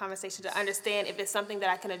that type of conversation to understand if it's something that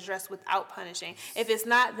I can address without punishing. If it's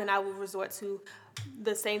not, then I will resort to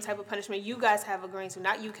the same type of punishment you guys have agreeing to,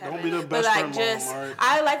 not you, Kevin. Don't be the but best like friend, just, Mom, alright?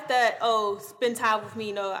 I like that. Oh, spend time with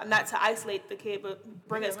me. No, not to isolate the kid, but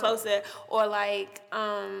bring us closer, or like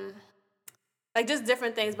just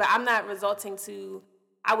different things. But I'm not resorting to.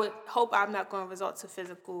 I would hope I'm not going to resort to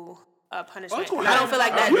physical punishment. Oh, I don't feel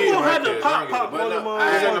like that. You mean, gonna right have to there, pop don't on get it. them But no, I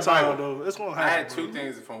had one the time Bible. though. It's gonna I had happen. two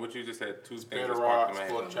things from what you just said. Two things Bear that the sparked rods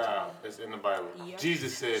the for man. a child. It's in the Bible.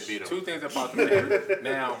 Jesus said beat him. Two things about the man.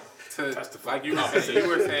 Now, like you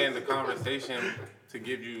were saying, the conversation to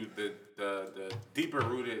give you the deeper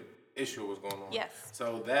rooted issue was going on. Yes.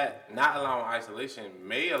 So that not allowing isolation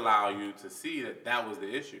may allow you to see that was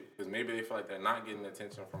the issue, because maybe they feel like they're not getting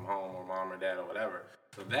attention from home or mom or dad or whatever.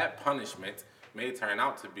 So that punishment may turn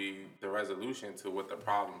out to be the resolution to what the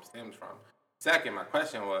problem stems from. Second, my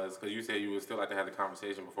question was, because you said you would still like to have the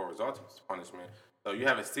conversation before resorting to punishment. So you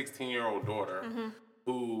have a 16-year-old daughter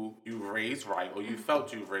who you raised right, or you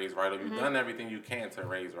felt you've raised right, or you've done everything you can to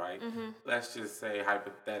raise right. Let's just say,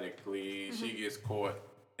 hypothetically, she gets caught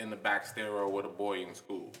in the back stairwell with a boy in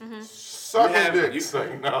school. Sucking dick.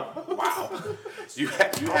 No. Wow.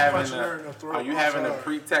 Are you having a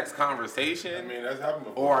pretext conversation? I mean, that's happened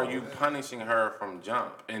before. Or are you punishing her from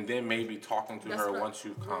jump and then maybe talking to her once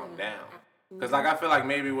you calm down? Because I feel like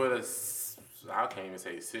maybe with I can't even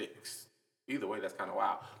say 6. Either way, that's kind of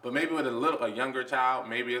wild. But maybe with a younger child,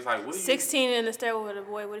 maybe it's like, what 16 in the stairwell with a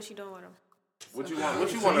boy. What is she doing with him? What you want?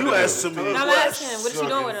 What you want to You do? asking me? No, I'm asking him. What is she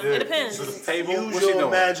doing with him? It depends. Table? Use What she your doing?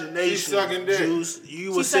 imagination. She's sucking dick. Juice.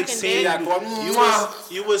 You was sucking 16.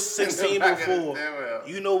 dick. You was 16 Back in the before. stairwell.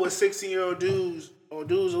 You know what 16-year-old dudes or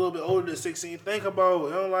dudes a little bit older than 16 think about. You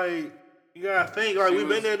know, like you gotta think. Like we've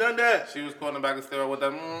been there, done that. She was calling back the stairwell with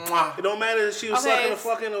that. Mwah. It don't matter if she was Okay. sucking or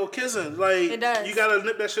fucking or kissing. Like It does. you gotta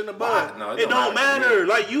nip that shit in the bud. Why? No, it don't matter.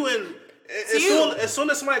 Like you and. you. As soon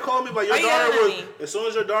as somebody called me, like your Why you daughter yelling was, at me? as soon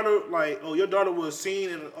as your daughter, your daughter was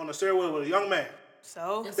seen on the stairwell with a young man.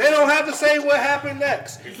 So They don't have to say what happened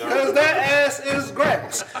next, because that ass is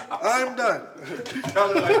great. I'm done.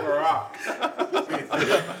 Sounded like Barack.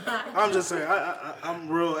 I'm just saying, I'm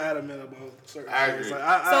real adamant about certain I things. agree.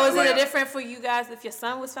 Like, So is like, it different for you guys if your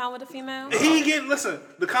son was found with a female? He ain't getting. Listen,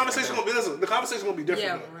 the conversation gonna be. Listen, the conversation gonna be different.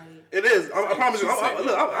 Yeah, though. right. It is. I promise you.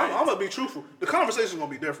 I'm gonna be truthful. The conversation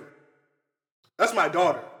gonna be different. That's my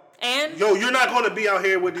daughter. And Yo, you're not gonna be out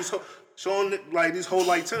here with these showing like these whole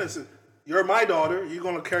like tendencies. You're my daughter. You're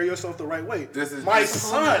gonna carry yourself the right way. This is my just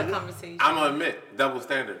son. Conversation. I'm gonna admit, double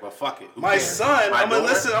standard, but fuck it. Who My cares? son, My I'm gonna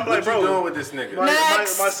daughter, listen. I'm like, what bro, you doing with this nigga? My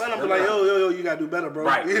son, I'm like, yo, you gotta do better, bro.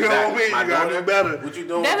 Right, You know what I mean? My You gotta daughter, do better. What you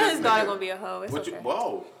doing Devin with is this daughter nigga? gonna be a hoe. It's What okay.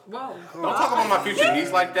 Whoa. Whoa. Don't talk about my future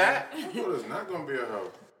niece like that. It's not gonna be a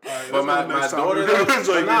hoe. But my daughter, though, It's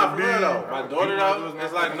like, but nah, for real though. dude. My daughter, though,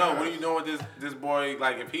 it's like, no, what are you doing with this boy?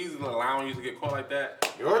 Like, if he's allowing you to get caught like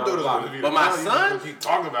that, Your daughter's blah, gonna be. But my the son, keep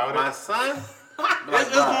talking about my it. son, It's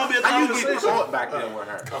gonna be a how you conversation. get caught back there with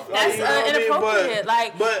her? That's You know what I mean? inappropriate.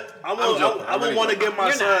 Like, But I joking. I'm would really want to joking. give my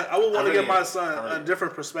You're son. not. I would want to really give my am. son I really a am.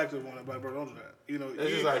 different perspective on it. Like, bro, don't do that. You know,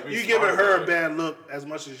 It's just like, be you smart giving her about a it. bad look as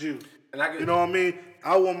much as you. And I get, You know what I mean?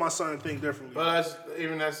 I want my son to think differently. But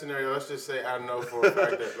even that scenario, let's just say I know for a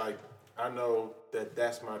fact that I know that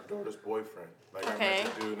that's my daughter's boyfriend. Like Okay. I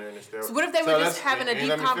met the dude in the stairwell. So what if they were just let's- having a and deep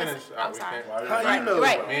let me conversation? finish. I'm We sorry. can't- How you Right, know?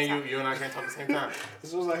 right. Me and you and I can't talk at the same time. As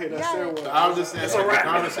soon as I hear that Yeah. stairwell, I was just saying, It's a like, the wrap.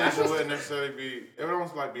 conversation wouldn't necessarily be. It would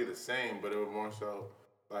almost like be the same, but it would more so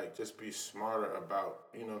like just be smarter about.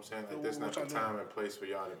 You know what I'm saying? Like this not the time and place for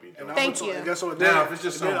y'all to be doing. And Thank I'm you. gonna guess what? Now, if it's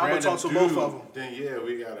just some then I'm gonna random talk to dude, both of them. then yeah,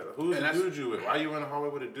 we got it. Who's the dude you with? Why you in the hallway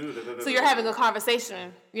with a dude? So you're having a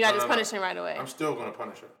conversation. You're not just no. punishing right away. I'm still gonna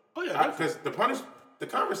punish her. Oh, yeah, because the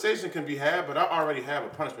conversation can be had, but I already have a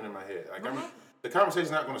punishment in my head. Like the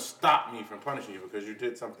conversation's not gonna stop me from punishing you because you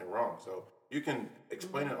did something wrong. So you can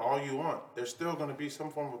explain it all you want. There's still gonna be some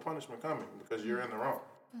form of punishment coming because you're in the wrong.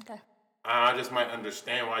 Okay. I just might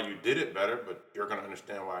understand why you did it better, but you're gonna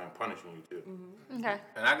understand why I'm punishing you too. Okay.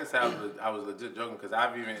 and I can say I was legit joking because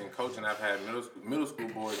I've even in coaching I've had middle school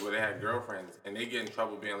boys where they had girlfriends and they get in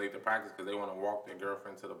trouble being late to practice because they want to walk their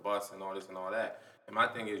girlfriend to the bus and all this and all that. And my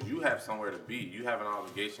thing is, you have somewhere to be. You have an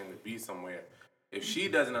obligation to be somewhere. If she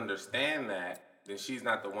doesn't understand that, then she's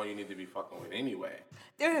not the one you need to be fucking with anyway.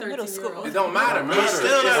 They're in middle 13-year-old. school. It don't matter. But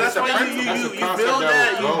still, that's why you build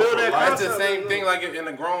that. You build that That's concept. the same thing. Like in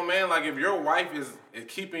a grown man, like if your wife is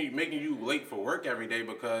making you late for work every day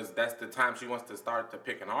because that's the time she wants to start to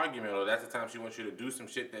pick an argument, or that's the time she wants you to do some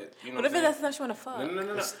shit that you know. What if that's the time she want to fuck? No.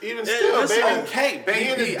 Even still, listen, baby. Okay,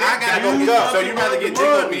 baby, dick I gotta down. go get. So you You rather want get the dick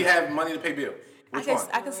or money. me have money to pay bills? Which one?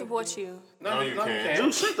 I can support you. No, you can't.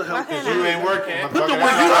 Dude, shut the hell up. can't You ain't working. Put the motherfucker. you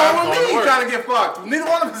That's know why what I'm me? going to Trying work. to get fucked. Neither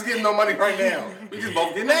one of us getting no money right now. We just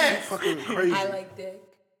both getting ass. Fucking crazy. I like dick.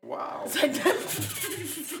 Wow.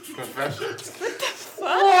 Confession.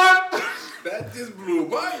 That just blew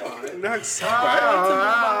my mind. Next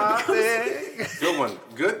Good one.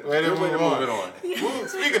 Good. Way to Good way to move move it on. on.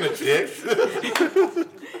 Speaking of dicks.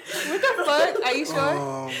 Fuck? Are you sure?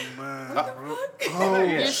 Oh,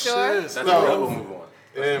 man. You sure? That's So- a rebel move on.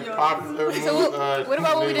 In popular So mood, what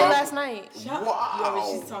about what we did last night?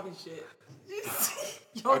 Yo, she's talking shit.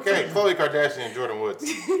 Okay, Khloe Kardashian and Jordan Woods.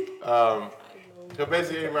 So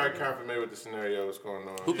basically, everybody kind of familiar with the scenario what's going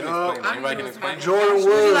on. Who can explain? Anybody can explain? Jordan Would you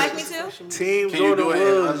Woods. like me to? Team Can you Jordan do it in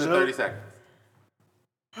Woods. under 30 seconds?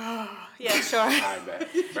 Yeah, sure. All right, bet.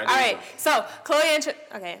 All right, so Chloe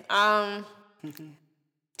and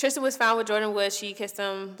Tristan was found with Jordan Woods. She kissed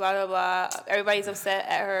him. Blah blah blah. Everybody's upset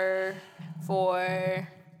at her for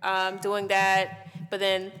doing that. But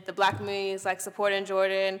then the black community is like supporting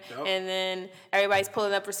Jordan, and then everybody's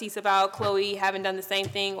pulling up receipts about Chloe having done the same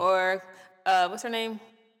thing, or what's her name?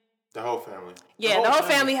 The whole family. Yeah, the whole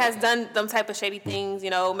family has done them type of shady things, you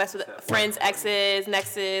know, mess with friends, exes,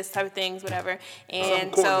 nexus, type of things, whatever.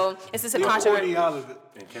 And so it's just a Courtney controversy. out of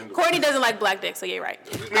it. Courtney doesn't like black dick, so you're right.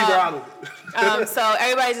 Leave her out of it. So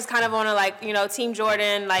everybody's just kind of on a like, you know, Team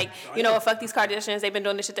Jordan, like, you know, fuck these Kardashians. They've been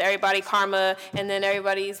doing this shit to everybody, karma. And then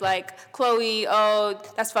everybody's like, Chloe, oh,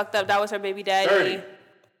 that's fucked up. That was her baby daddy. Dirty.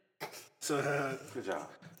 So, Good job.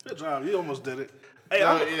 good job. You almost did it. Hey, No,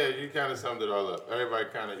 I'm, yeah, you kind of summed it all up. Everybody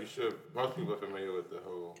kind of, most people are familiar with the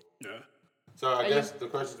whole. yeah. So I guess the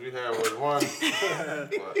questions we had was one.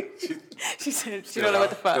 What? She said she don't know what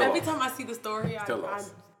the fuck. Still Every time I see the story, Still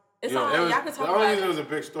lost. it's It all was, y'all can the talk only about reason it it. was a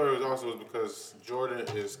big story was also because Jordan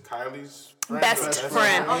is Kylie's friend. Best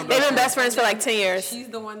friend. They've been best friends for like 10 years. She's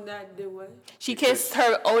the one that did what? She kissed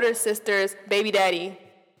her older sister's baby daddy.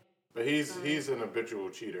 But he's an habitual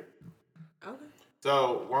cheater. Okay.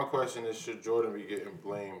 So one question is, should Jordan be getting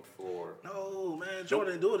blamed for? No, man,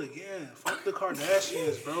 Jordan, do it again. Fuck the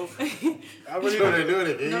Kardashians, bro. I really Jordan, do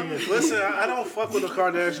it again. Listen, I don't fuck with the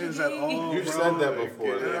Kardashians at all. You've bro. said that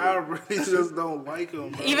before, Like, man. I really just don't like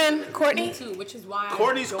them. Bro. Even Courtney? Too, which is why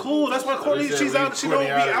Courtney's I don't cool. That's why Courtney. said She's leave out. She don't Courtney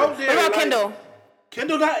be out of out it. there. What about like, Kendall?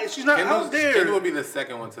 Kendall not. She's not out there. Kendall would be the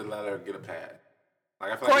second one to let her get a pad.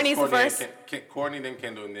 Like I feel Courtney's the like it's first. Courtney, then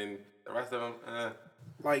Kendall, and then the rest of them.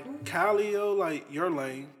 Like Calio, like you're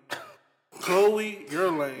lame. Chloe,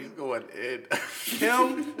 you're lame. Going in.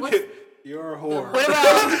 Kim, you're a whore. What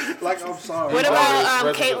about Like I'm sorry. What about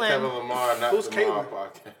President Caitlyn? Kevin Lamar, not Who's the Lamar Caitlyn?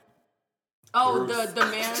 podcast. Oh, the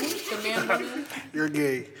man woman. You're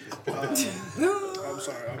gay. I'm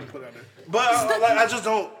sorry. I'm gonna put that in. But I just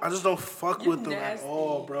don't fuck with them at nasty.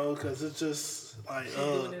 all, bro. Cause it's just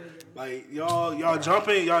like y'all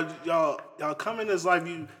jumping, y'all coming as like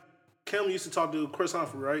you. Kim used to talk to Chris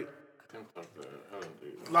Humphrey, right?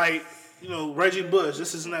 Like, you know, Reggie Bush,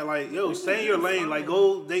 this isn't that, like, yo, stay in your lane, like,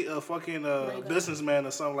 go date a fucking businessman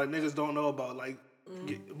or something, like, niggas don't know about, like,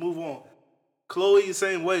 move on. Chloe, the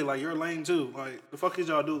same way, like, you're lame too, like, the fuck is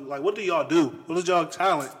y'all do? Like, what do y'all do? What is y'all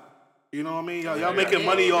talent? You know what I mean? Y'all making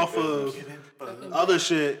money off of other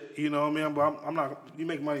shit, you know what I mean? But I'm not, you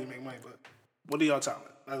make money, but what do y'all talent?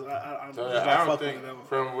 I'm So, just I not don't fucking think, with them.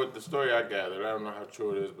 from what the story I gathered, I don't know how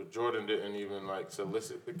true it is, but Jordan didn't even like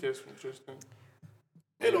solicit the kiss from Tristan.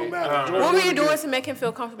 It don't matter. I don't know. what were you doing to make him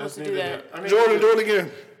feel comfortable That's to do neither that? here- I mean, Jordan, do it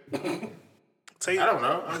again. I don't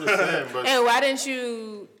know. I'm just saying, but And why didn't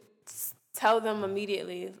you tell them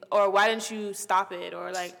immediately, or why didn't you stop it,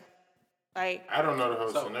 or like I don't know the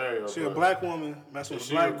whole scenario. She a but black woman, messing with Is a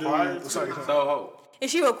she black required dude. to? Sorry.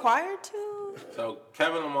 is she required to? So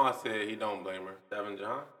Kevin Lamar said he don't blame her. Devin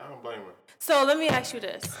John? I don't blame her. So let me ask you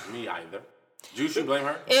this: Me either. Juice, you blame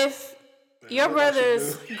her? if your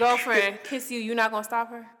brother's girlfriend kiss you, you not gonna stop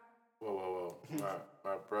her? Whoa.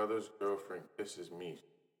 My brother's girlfriend kisses me.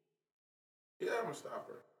 Yeah, I'm gonna stop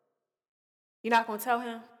her. You're not gonna tell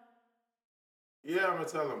him? Yeah, I'm gonna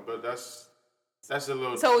tell him, but that's a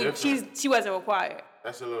little So different. she wasn't required.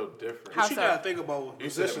 That's a little different. How She so? gotta think about what You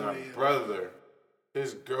said position my they in. brother,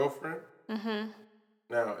 his girlfriend. Mm-hmm.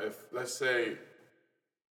 Now, if let's say,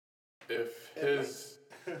 if his,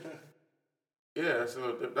 yeah, that's a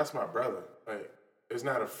little. That's my brother. Like, is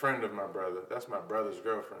not a friend of my brother. That's my brother's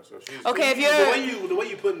girlfriend. So she's Okay, if you're the way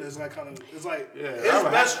you putting this, like kind of, it's like Yeah, his I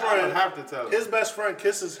would best have- I friend. would have to tell her. His best friend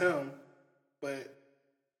kisses him, but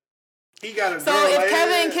he got a so girl. if like,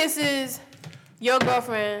 Kevin kisses your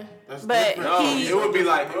girlfriend, That's but different. No, he it would be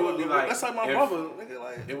like that's like my if- brother. Nigga,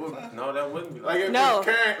 like It would no, that wouldn't be Like like. if No.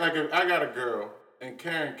 Karen, like if I got a girl and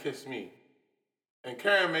Karen kissed me, and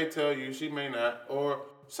Karen may tell you, she may not, or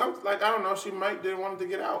some like I don't know, she might didn't want it to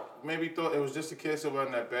get out. Maybe thought it was just a kiss, it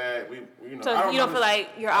wasn't that bad. We you know. So I you don't know feel the- like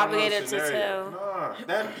you're I don't know the obligated to scenario. tell? Nah,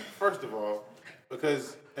 that first of all,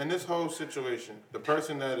 because in this whole situation, the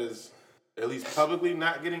person that is at least publicly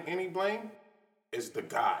not getting any blame is the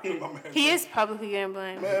guy. He is publicly getting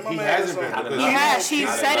blamed. man, my He man hasn't is been so- because He has. She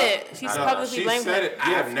Not said enough. it. She's Not publicly she blamed said him. it,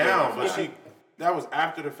 yeah, After now, the but fact. that was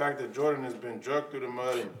after the fact that Jordan has been drugged through the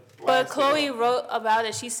mud and But blasted. Chloe wrote about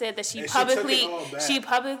it. She said that she And she took publicly, it all back. she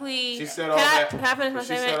publicly. She said can all I, that. Can I finish my She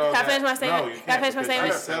statement? said all Can I finish that. my statement? No, you Can I can't, finish my because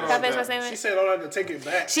statement? she said Can all I finish my that. She statement? said all that to take it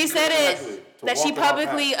back. She said Exactly. it To that she walk it all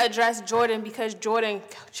publicly back. addressed Jordan because Jordan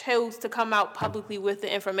chose to come out publicly with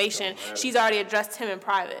the information. She's already addressed him in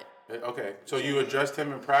private. Okay, so you addressed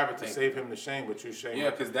him in private to save him the shame, but you shamed him.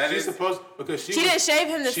 Yeah, 'cause that she's is- supposed because she She didn't shave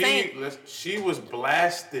him the same. She was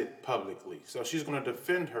blasted publicly, so she's going to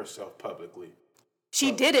defend herself publicly.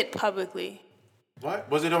 She did it publicly. What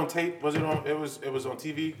was it on tape? Was it on? It was on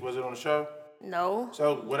TV. Was it on the show? No.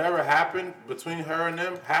 So whatever happened between her and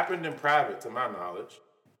them happened in private, to my knowledge.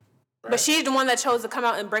 But she's the one that chose to come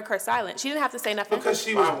out and break her silence. She didn't have to say nothing. Because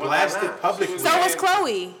she was Why would I blasted not? publicly. So was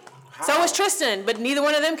Chloe. So was Tristan. But neither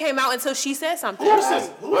one of them came out until she said something.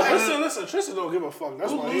 Listen. Tristan don't give a fuck.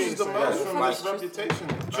 That's Who why he loses ain't the saying most that. from Like- this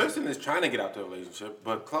reputation? Tristan is trying to get out the relationship,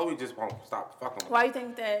 but Chloe just won't stop fucking with him. Why you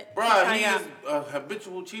think that? Bruh, he Yeah. is a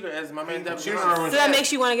habitual cheater, as my man Devin cheated Johnson on her So that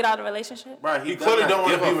makes you want to get out of the relationship? Bruh, He does clearly not don't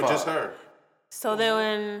want to give be a with fuck. just her. So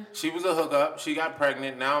then, She was a hookup. She got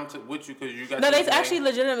pregnant. Now I'm with you because you got. no, your they thing. actually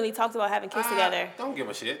legitimately talked about having kids together. Don't give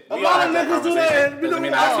a shit. A We lot all of have niggas do that. conversation. You Doesn't know,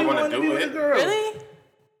 mean I actually want want to do with a it. girl. Really?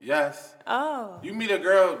 Yes. Oh. You meet a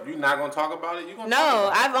girl, you not gonna talk about it. You gonna No, talk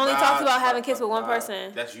about it. I've only talked about having kids with one Nah,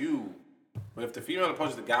 person. That's you. But if the female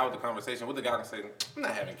approaches the guy with the conversation, what the guy gonna say? I'm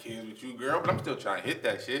not having kids with you, girl, but I'm still trying to hit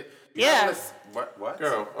that shit. You Yeah. not gonna what? What?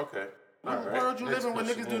 Girl, okay. What All right. world you Next living when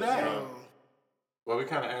question niggas do is, that? Well, we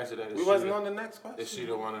kind of answered that. Is We she wasn't the- on the next question. Is she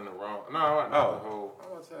the one in the wrong? No, I know Oh. the whole.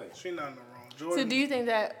 I was gonna say. She not in the wrong. So Jordan. do you think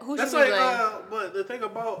that, who should That's be like, blamed? but the thing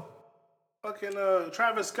about fucking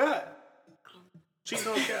Travis Scott,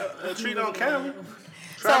 cheating on Cali.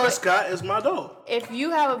 Travis Scott is my dog. If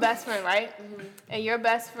you have a best friend, right? And your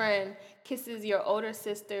best friend kisses your older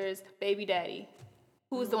sister's baby daddy,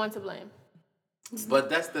 who's the one to blame? But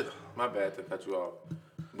that's my bad to cut you off.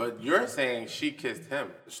 But you're saying she kissed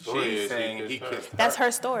him. story She's is he saying kissed he her. kissed her. That's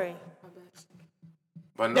her story.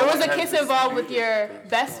 But no There was one a has kiss involved with disputed your this.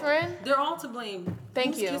 best friend. They're all to blame.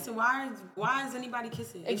 Thank Who's you. Kissing? Why is anybody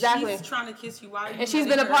kissing? Exactly. If she's trying to kiss you, why are you And she's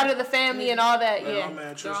been a letting part her- of the family and all that, Man, yeah. my man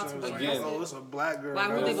all Tristan was like, Again. oh, it's a black girl. Why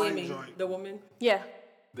got were a they white blaming joint. the woman? Yeah.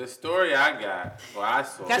 The story I got, or I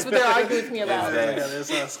saw, That's what they're arguing with me about. is Yeah, that's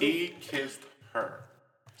that us. he kissed her.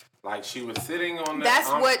 Like she was sitting on the. That's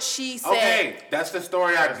what she said. Okay, that's the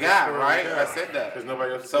story I got, story right? I got. I said that. 'Cause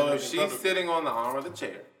nobody else So said if nothing she's publicly. sitting on the arm of the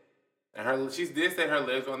chair, and she did say her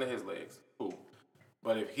legs were under his legs, cool.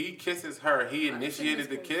 But if he kisses her, he initiated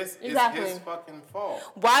the kiss. Exactly. It's his fucking fault.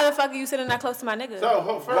 Why the fuck are you sitting that close to my nigga?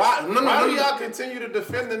 So first, Why- no, why no, do no. y'all continue to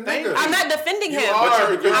defend the nigga? I'm not defending him. You are,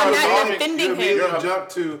 because I'm you're not wrong. defending You him. immediately jump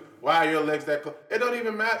to why are your legs that close? It don't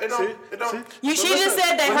even matter. It don't. It don't. You, she But just listen,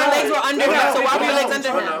 said that but her no, legs were under but him, no, so why but were your no, legs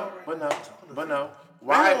under But him? no, but no.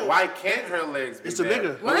 Why can't her legs be It's a there?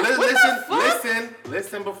 nigga. Well, What the fuck?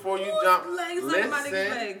 listen before you Whose jump. legs under my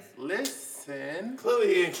nigga's legs? Listen.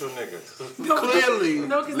 Clearly, he ain't your nigga. Clearly.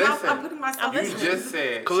 No, because Listen. I'm putting myself You in just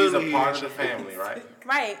said Clearly she's a part of the family, right?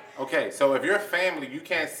 Right. Okay, so if you're family, you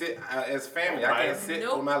can't sit as family. I can't sit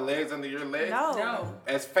Nope. with my legs under your legs. No.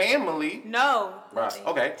 As family, No. bruh.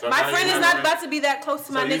 Okay. So My now friend you is know not that- about to be that close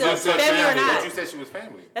to my you nigga, just said family or family, But not. you said she was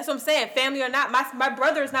family. That's what I'm saying, family or not. My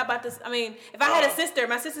brother is not about to, I mean, if I had a sister,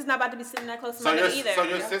 my sister's not about to be sitting that close to So my your nigga either. so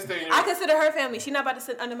your sister and your I consider her family. She not about to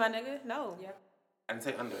sit under my nigga? No. I didn't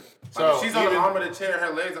say under. So, Like, she's on the even- arm of the chair,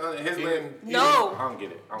 her legs under his legs. No. I don't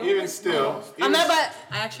get it. Even still, I'm not about,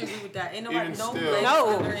 I actually agree with that. Ain't Even nobody, no still- legs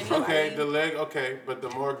No. under anybody. okay, the leg, okay, but the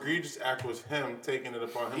more egregious act was him taking it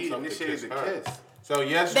upon He himself to initiated kiss the her. kiss. So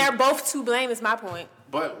yes, they're both to blame is my point.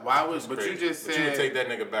 But why was? But you crazy. just But you would said. take that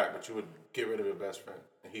nigga back, but you would get rid of your best friend,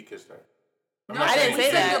 and he kissed her. I'm No, not I saying didn't say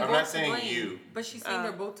you. that. They're I'm both not to saying blame. you. But she's saying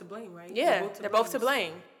they're both to blame, right? Yeah, they're both to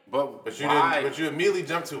blame. But But you why? didn't. But you immediately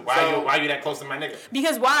jumped to So- why you that close to my nigga?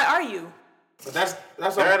 Because why are you? But that's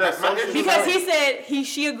They're my issue. Because he said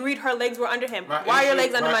she agreed her legs were under him. Why are your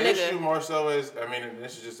legs under my nigga? My issue more so is, I mean, and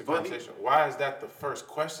this is just a conversation. Why is that the first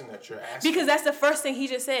question that you're asking? Because that's the first thing he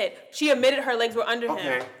just said. She admitted her legs were under him.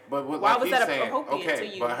 Okay, but why was that saying, appropriate to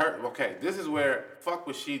you? This is where fuck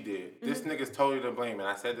what she did. This nigga's totally to blame, and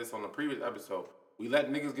I said this on the previous episode. We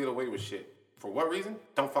let niggas get away with shit. For what reason?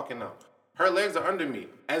 Don't fucking know. Her legs are under me.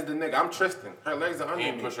 As the nigga, I'm Tristan. Her legs are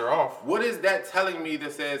under me. Push her off. What is that telling me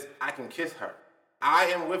that says I can kiss her? I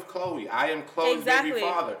am with Chloe. I am Chloe's baby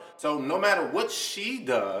father. So no matter what she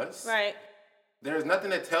does, right, there's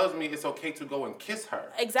nothing that tells me it's okay to go and kiss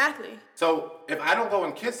her. Exactly. So if I don't go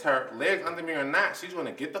and kiss her, legs under me or not, she's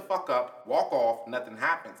gonna get the fuck up, walk off, nothing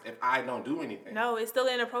happens if I don't do anything. No, it's still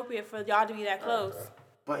inappropriate for y'all to be that close.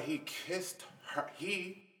 But he kissed her.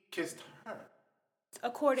 He kissed her.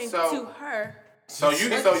 According to her. So you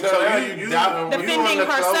defending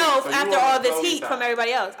herself after all this heat from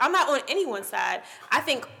everybody else. I'm not on anyone's side. I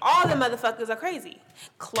think all the motherfuckers are crazy.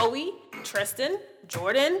 Chloe, Tristan,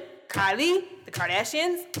 Jordan, Kylie, the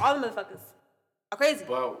Kardashians, all the motherfuckers are crazy.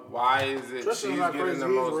 But why is it she's getting the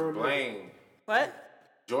most blame? What?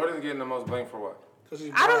 Jordan's getting the most blame for what?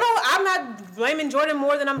 I don't know. I'm not blaming Jordan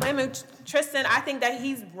more than I'm blaming Tristan. I think that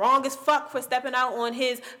he's wrong as fuck for stepping out on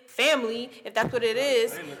his family, if that's what it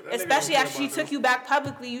is. Especially after she took you back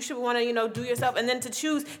publicly, you should want to, do yourself. And then to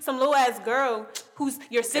choose some little ass girl who's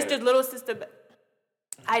your sister's little sister.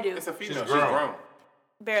 I do. It's a female. She's grown.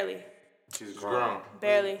 Barely. She's grown.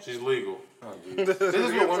 Barely. She's legal. Oh, this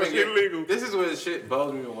is what women get. Legal. This is what shit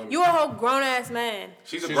bothers me with women. You a whole grown ass man.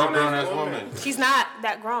 She's a grown ass woman. She's not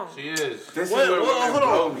that grown. She is. Hold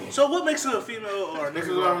on. So what makes her a female or a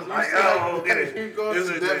nigga? I don't get it. Is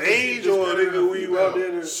it the age or a nigga we out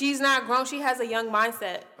there? She's not grown. She has a young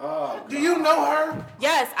mindset. Do you know her?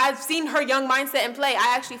 Yes, I've seen her young mindset in play.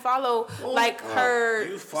 I actually follow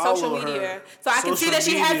her social media, so I can see that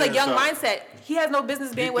she has a young mindset. He has no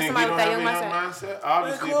business being with somebody with that young mindset.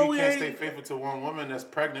 Obviously, if he can't stay faithful to one woman that's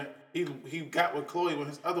pregnant, he got with Chloe when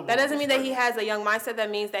his other woman. That doesn't mean pregnant. that he has a young mindset. That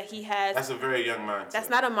means that he has. That's a very young mindset. That's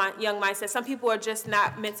not a young mindset. Some people are just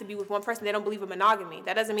not meant to be with one person. They don't believe in monogamy.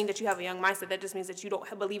 That doesn't mean that you have a young mindset. That just means that you don't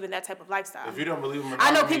believe in that type of lifestyle. If you don't believe in monogamy,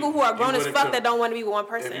 I know people who are grown as fuck that don't want to be with one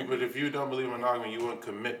person. But if you don't believe in monogamy, you wouldn't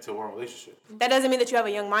commit to one relationship. That doesn't mean that you have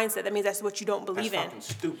a young mindset. That means that's what you don't believe that's in. Fucking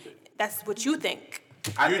stupid. That's what you think.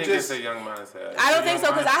 I think it's a young mindset. I don't think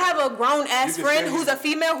so, because I have a grown ass friend who's a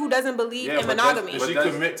female who doesn't believe in monogamy. But she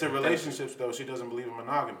commit to relationships though. She doesn't believe in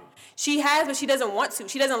monogamy. She has, but she doesn't want to.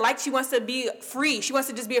 She doesn't like. She wants to be free. She wants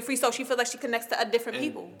to just be a free soul. She feels like she connects to different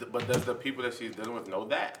people. But does the people that she's dealing with know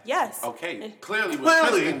that? Yes. Okay. Clearly,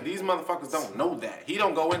 Tristan, these motherfuckers don't know that. He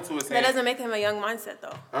don't go into it saying. That doesn't make him a young mindset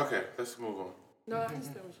though. Okay, let's move on. No, I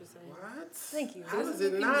understand what you're saying. What? Thank you. How is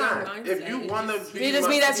it not? If you want to be... You just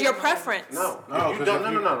mean that's your preference. No. No.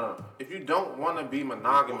 If you don't want to be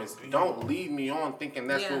monogamous, don't lead me on thinking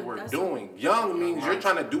that's what we're doing. Young means you're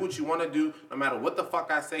trying to do what you want to do no matter what the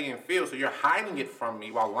fuck I say and feel. So you're hiding it from me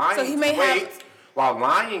while lying while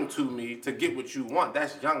lying to me to get what you want.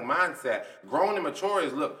 That's young mindset. Grown and mature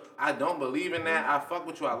is, look, I don't believe in that. I fuck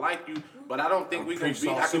with you. I like you. But I don't think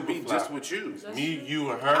I can be just with you. Me,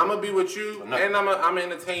 you, and her. I'm going to be with you, and I'm going to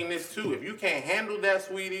entertain this too. If you can't handle that,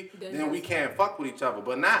 sweetie, then we can't fuck with each other.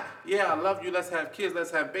 But not, I love you, let's have kids,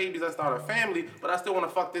 let's have babies, let's start a family, but I still want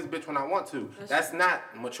to fuck this bitch when I want to. That's not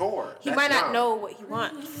mature. He might not know what he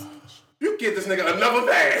wants. You get this nigga another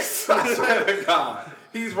pass. I swear to God.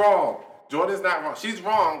 He's wrong. Jordan's not wrong. She's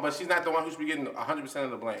wrong, but she's not the one who should be getting 100%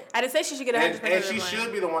 of the blame. I didn't say she should get 100% of the blame. And she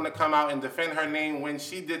should be the one to come out and defend her name when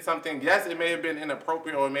she did something. Yes, it may have been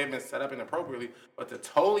inappropriate or it may have been set up inappropriately, but to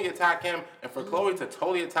totally attack him and for Chloe to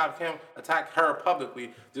totally attack her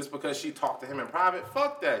publicly just because she talked to him in private,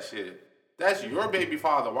 fuck that shit. That's your baby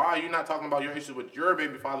father. Why are you not talking about your issues with your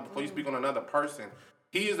baby father before you speak on another person?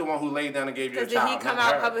 He is the one who laid down and gave you a child. Did he come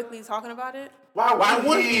out publicly talking about it? Why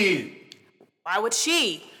would he? Why would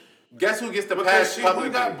she? Guess who gets the pass publicly?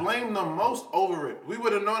 We got blamed the most over it. We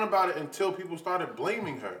would have known about it until people started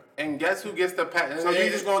blaming her. And guess who gets the pass? So you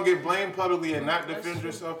just gonna get blamed publicly and not defend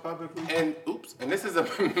yourself publicly? And this is a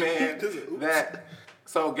man that.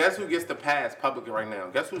 So guess who gets the pass publicly right now?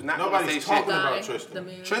 Guess who's not gonna say shit? Nobody's talking about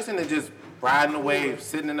Tristan. Tristan is just riding the wave,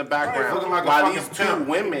 sitting in the background, like while these two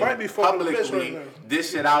women publicly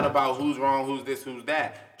dish it out about who's wrong, who's this, who's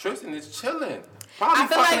that. Tristan is chilling. Probably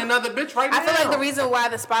fucking another bitch right now. I feel like the reason why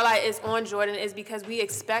the spotlight is on Jordan is because we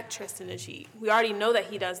expect Tristan to cheat. We already know that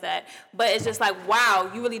he does that. But it's just like,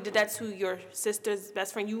 wow, you really did that to your sister's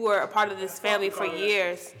best friend. You were a part of this family for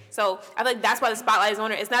years. So I feel like that's why the spotlight is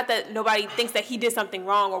on her. It's not that nobody thinks that he did something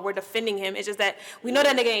wrong or we're defending him. It's just that we know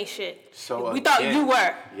that nigga ain't shit. So we thought you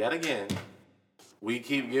were. Yet again, We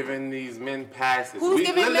keep giving these men passes. Who's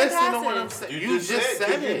giving men listen passes? To what I'm saying. You just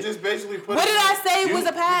said it. You just basically put What did I say was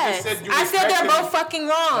a pass? I said they're both fucking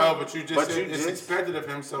wrong. No, but you just said it's expected of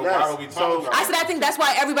him, so Yes, why are we talking about I said I think that's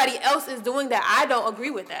why everybody else is doing that. I don't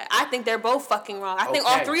agree with that. I think they're both fucking wrong. I think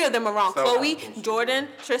all Okay. three of them are wrong. So- Chloe, Jordan,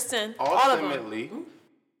 Tristan, all of them. Ultimately,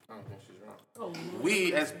 I don't think she's wrong.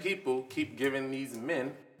 we as people keep giving these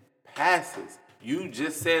men passes. You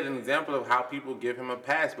just said an example of how people give him a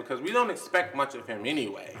pass because we don't expect much of him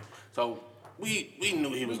anyway. So we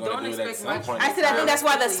knew he was going to do it at some point. I said I think that's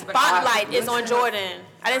why the spotlight is on Jordan.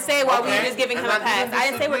 I didn't say why we were just giving him a pass. I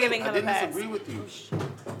didn't say we're giving him a I didn't pass. disagree with you.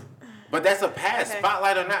 But that's a pass, Okay.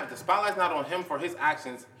 spotlight or not. The spotlight's not on him for his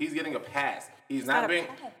actions. He's getting a pass. He's not being.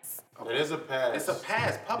 It is a pass. It's a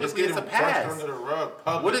pass. It's Publicly, getting it's a pass. brushed under the rug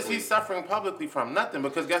publicly. What is he suffering publicly from? Nothing.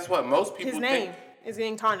 Because guess what? Most people His name think. is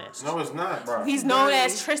getting tarnished. No, it's not, bro. He's known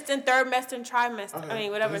as Tristan Thirdmester and Trimester. Okay. I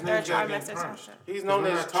mean, whatever, His third name's gotta trimester get or tarnished. something. He's known We're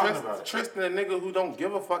as not talking about it. Tristan, a nigga who don't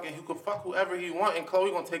give a fuck and who could fuck whoever he want, and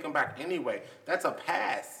Chloe gonna take him back anyway. That's a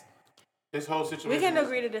pass. This whole situation We can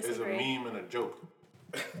agree to is a disagree. meme and a joke.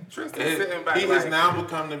 Tristan sitting back He like, has now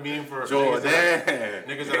become the meme for Jordan.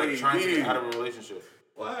 niggas that are trying to get Baby. out of a relationship.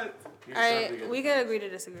 What? He's All trying to right, get- we can agree to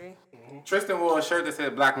disagree. Tristan wore a shirt that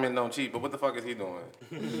said black men don't cheat, but what the fuck is he doing?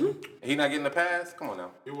 He not getting a pass? Come on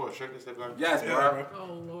now. He wore a shirt that said black. Yes, bro.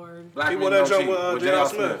 Oh Lord. Black He men wore that don't jump cheat with J.R. J.R.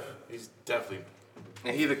 Smith. He's definitely.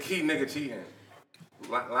 And he the key nigga cheating.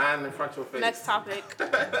 Lying in front of your face. Next topic.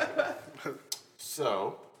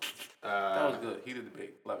 So, That was good. He did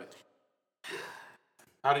debate. Love it.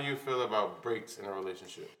 how do you feel about breaks in a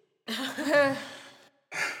relationship? If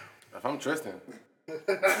I'm Tristan,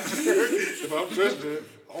 If I'm Tristan,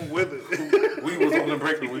 I'm with it. we was on the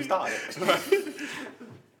break when we started.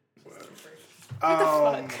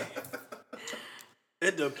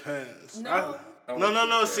 It depends. No.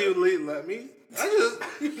 No. See, let me.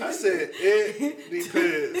 I said it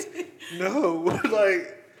depends. No,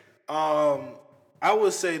 like, I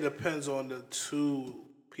would say depends on the two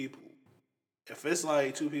people. If it's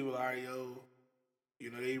like two people, all right, yo,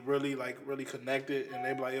 you know, they really connected, and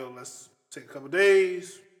they be like, yo, let's take a couple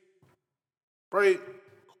days, break,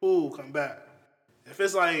 cool, come back. If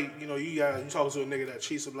it's like, you know, you talking to a nigga that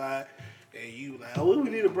cheats a lot, and you like, oh, we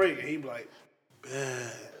need a break, and he be like,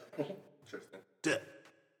 dip.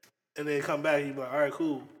 And then come back, he be like, all right,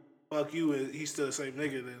 cool, fuck you, and he's still the same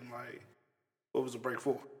nigga, then like, what was the break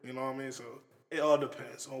for? You know what I mean? So it all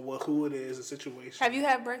depends on who it is, the situation. Have you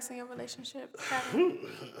had breaks in your relationship, Kevin?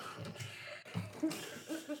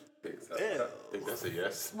 I think that's a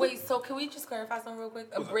yes. Wait, so can we just clarify something real quick?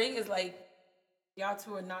 A break is like y'all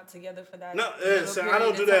two are not together for that. No, little so I period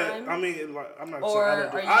don't do of that. time? I mean, like, I'm not Or saying I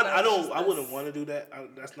don't do. are you I guys don't. just I wouldn't us? want to do that.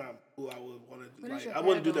 That's not who I would want to do. What is Like, your I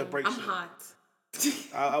wouldn't do hair that break doing? shit. I'm hot.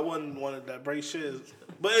 I wouldn't want that break shit.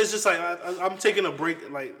 But it's just like I'm taking a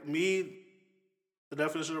break. Like me, the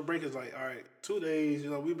definition of a break is like, all right, 2 days. You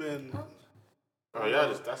know, we've been. Oh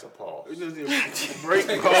yeah, that's a pause. We just need a break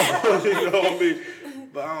call. You know what I mean?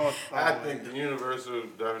 But I think the universal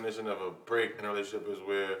definition of a break in a relationship is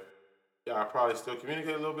where y'all probably still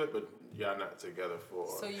communicate a little bit, but y'all not together for.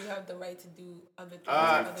 So you have the right to do other things. with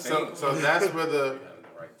other people. So that's where the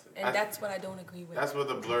And that's what I don't agree with. that's where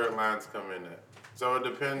the blurred lines come in at. So it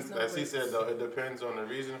depends, There's no as he breaks. said though, it depends on the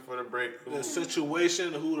reason for the break. the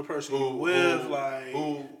situation, who the person you Who- with, who- like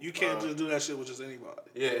who, you can't just do that shit with just anybody.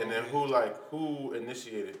 Yeah, and then who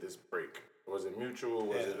initiated this break? Was it mutual?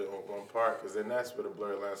 Was it on one part? Because then that's where the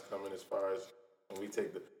blurred lines come in as far as when we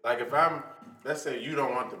take the, like if I'm, let's say you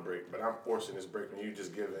don't want the break, but I'm forcing this break and you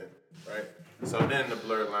just give in, right? So then the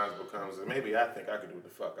blurred lines becomes, maybe I think I can do what the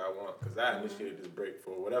fuck I want because I initiated this break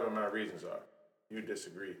for whatever my reasons are. You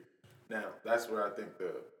disagree. Now, that's where I think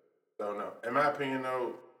so no. In my opinion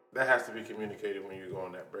though, that has to be communicated when you go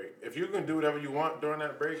on that break. If you can do whatever you want during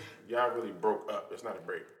that break, y'all really broke up. It's not a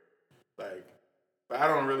break. Like, but I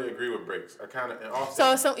don't really agree with breaks. I kind of, and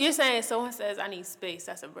also. So you're saying if someone says I need space,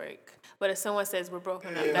 that's a break. But if someone says we're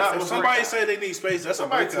broken up, Yeah, that's if a somebody break. say they need space, that's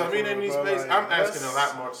Somebody a break. tell me they need space. I'm asking a that's-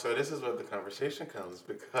 lot more. So this is where the conversation comes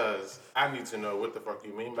because I need to know what the fuck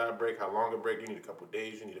you mean by a break. How long a break? You need a couple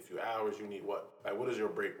days. You need a few hours. You need what? Like, what does your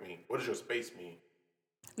break mean? What does your space mean?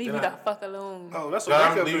 Leave me the fuck alone. Oh, that's a So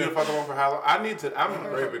I'm breakup. leaving you mean. the fuck alone for how long? I need to. I'm a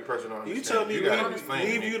very big person on. You tell me gotta leave- explain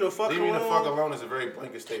to leave me. you the fuck Leave me the fuck alone? alone is a very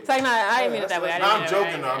blanket statement. It's like, no, I didn't mean it that way. I No, didn't I'm mean it that way.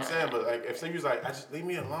 joking though. I'm saying, but like, if somebody's like, I just leave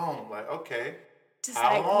me alone. Like, okay. Just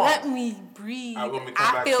How like, long? let me breathe. When we come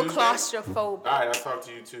I back feel Tuesday? claustrophobic. All right, I'll talk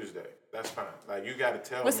to you Tuesday. That's fine. Like, you got to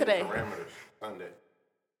tell What's me today? the parameters. Sunday.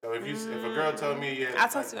 So if a girl told me, I'll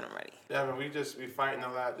talk to you when I'm ready. Devin, we fighting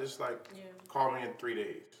a lot. Just like call me in 3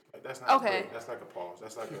 days. Like that's not Okay. a break. That's like a pause.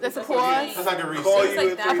 That's like a pause. That's like a reset. Call you like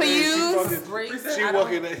in that. 3 For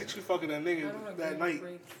days. you? She fucking that nigga that night.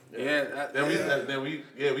 Yeah. Then we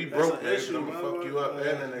broke, an man. issue, I'm gonna man. fuck you up, and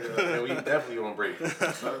then nigga, and we definitely gonna break.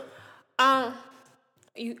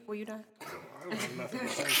 Were you done? I don't have nothing to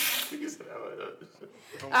say.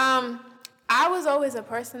 I was always a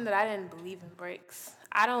person that I didn't believe in breaks.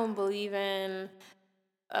 I don't believe in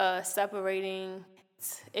separating.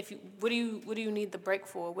 What do you need the break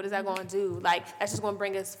for? What is that going to do? Like that's just going to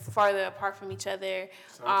bring us farther apart from each other.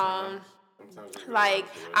 Sometimes Like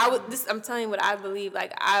I'm telling you what I believe.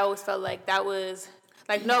 Like I always felt like that was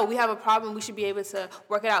like no, we have a problem. We should be able to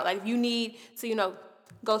work it out. Like if you need to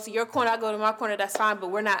go to your corner, I go to my corner. That's fine,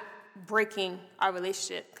 but we're not breaking our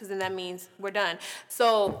relationship because then that means we're done.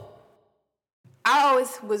 So I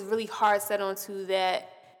always was really hard set onto that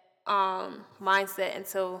mindset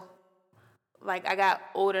until like I got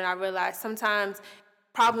older and I realized sometimes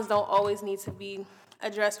problems don't always need to be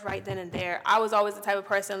addressed right then and there. I was always the type of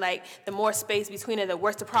person like the more space between it, the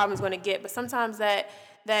worse the problem is going to get. But sometimes that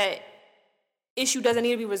issue doesn't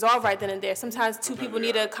need to be resolved right then and there. Sometimes two people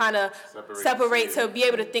need to kind of separate to be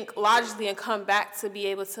able to think logically and come back to be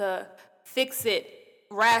able to fix it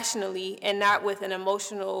rationally and not with an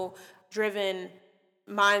emotional driven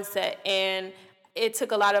mindset. And it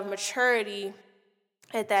took a lot of maturity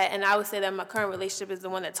at that, and I would say that my current relationship is the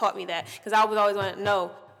one that taught me that, because I was always like,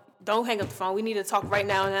 no, don't hang up the phone, we need to talk right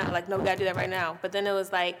now, and I'm like, no, we gotta do that right now. But then it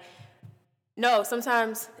was like, no,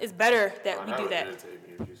 sometimes it's better that we do that.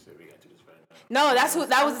 No, that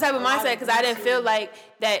was the type of mindset, because I didn't feel like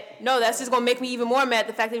that, no, that's just going to make me even more mad,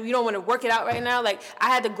 the fact that you don't want to work it out right now. Like, I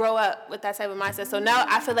had to grow up with that type of mindset. So now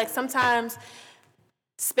I feel like sometimes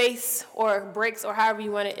space or breaks or however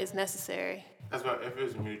you want it is necessary. That's why if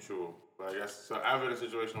it's mutual. But I guess so. I've been in a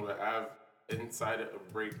situation where I've incited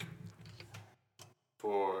a break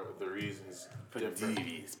for the reasons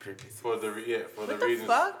devious purposes. For the reasons. What the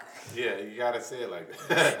fuck? Yeah, you gotta say it like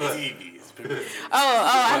that. Devious purposes. Oh,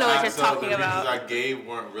 I know what you're talking the about. reasons I gave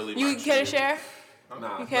weren't really. You care to share?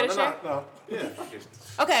 Nah. You care to share? No. Yeah. Fuck it.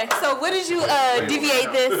 Okay, so what did you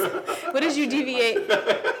deviate this? What did you deviate?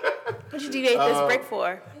 What did you deviate this break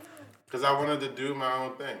for? Because I wanted to do my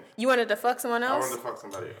own thing. You wanted to fuck someone I else? wanted to fuck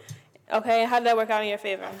somebody else. Okay, how did that work out in your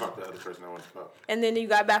favor? I fucked the other person I wanted to fuck. And then you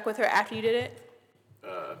got back with her after you did it?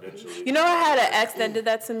 Eventually. You know, I had an ex that did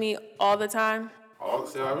that to me all the time.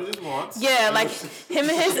 So I was just once. Yeah, like him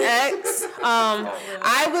and his ex. I'm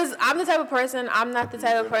the type of person. I'm not the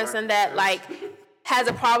type of person that like has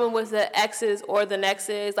a problem with the exes or the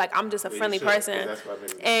nexes. Like I'm just a friendly person.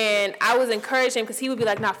 And I was encouraging because he would be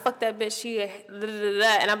like, "Nah, fuck that bitch." She,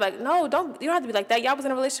 and I'm like, "No, don't. You don't have to be like that. Y'all was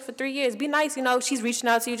in a relationship for 3 years. Be nice, you know. She's reaching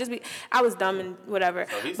out to you. Just be." I was dumb and whatever.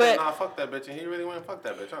 So he said, "Nah, fuck that bitch," and he really went fuck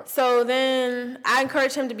that bitch, huh? So then I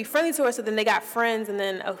encouraged him to be friendly to her. So then they got friends, and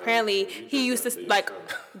then apparently he used to like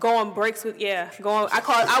go on breaks with I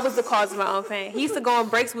was the cause of my own pain. He used to go on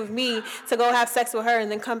breaks with me to go have sex with her,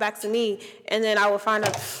 and then come back to me, and then I would find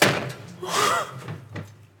out.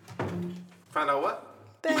 Find out what?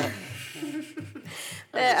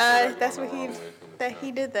 That's what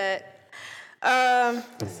he did that. I'm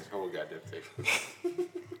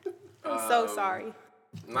so sorry.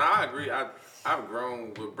 Nah, I agree. I've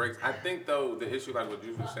grown with breaks. I think though the issue, like what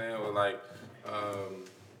you were saying, was like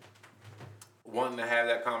wanting to have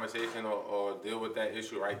that conversation or deal with that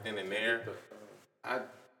issue right then and there.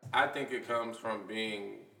 I think it comes from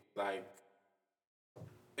being like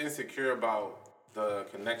insecure about the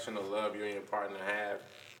connection of love you and your partner have.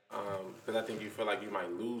 Because I think you feel like you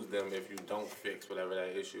might lose them if you don't fix whatever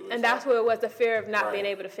that issue is. And that's what it was, the fear of not being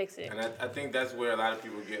able to fix it. And I think that's where a lot of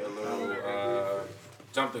people get a little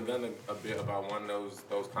jump the gun a bit about wanting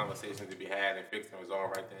those conversations to be had and fixed and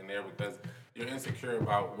resolved right then and there, because you're insecure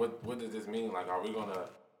about what does this mean? Like, are we going to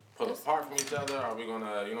pull apart from each other? Are we going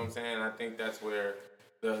to, you know what I'm saying? And I think that's where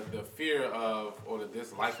the fear of or the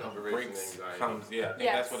dislike of breaks comes. Yeah, I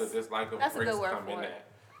think that's where the dislike of breaks come in at.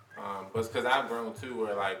 But it's because I've grown too,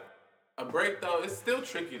 where like a break though, it's still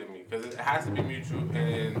tricky to me because it has to be mutual,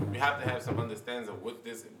 and we have to have some understanding of what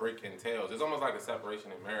this break entails. It's almost like a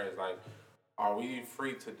separation in marriage. Like, are we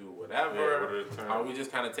free to do whatever? Are we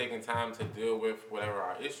just kind of taking time to deal with whatever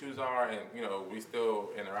our issues are, and you know, we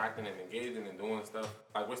still interacting and engaging and doing stuff?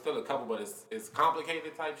 Like, we're still a couple, but it's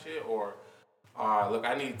complicated type shit, or look,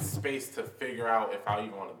 I need space to figure out if I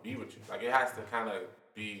even want to be with you. Like, it has to kind of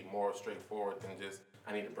be more straightforward than just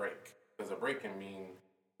I need a break, because a break can mean,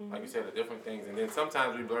 like you said, the different things. And then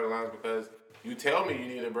sometimes we blur the lines because you tell me you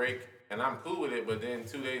need a break, and I'm cool with it, but then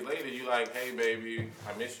 2 days later, you like, hey, baby,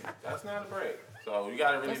 I miss you. That's not a break. So you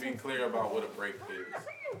got to really be clear about what a break is.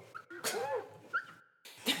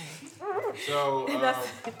 So,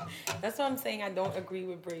 That's what I'm saying. I don't agree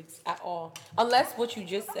with breaks at all. Unless what you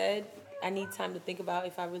just said, I need time to think about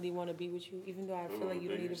if I really want to be with you, even though I feel like you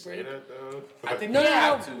don't need a break. I think No, you no,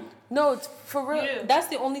 have no. to. No, it's for real. Yeah. That's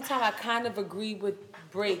the only time I kind of agree with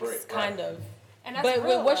breaks, Break, kind right. of. And that's But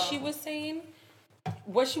real, with what though. she was saying,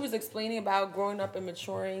 what she was explaining about growing up and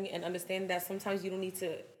maturing and understanding that sometimes you don't need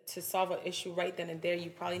to solve an issue right then and there. You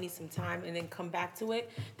probably need some time and then come back to it.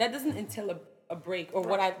 That doesn't entail a break or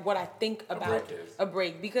what I think about break is. a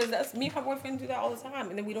break, because that's me and my boyfriend do that all the time,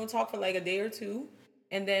 and then we don't talk for like a day or two,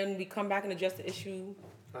 and then we come back and address the issue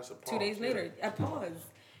that's a 2 days pause, later. A pause.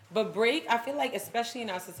 But break, I feel like especially in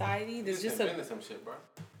our society, there's Just just invented some shit, bro.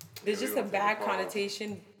 there's we just a don't take a bad pause.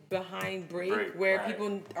 connotation behind break, Break, where right.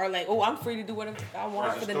 people are like, oh, I'm free to do whatever I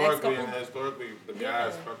want for the next Historically, couple. historically, the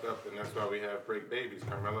guys fucked up, and that's why we have break babies.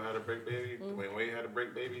 Carmelo had a break baby. Dwayne Wade had a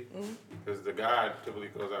break baby. Because the guy typically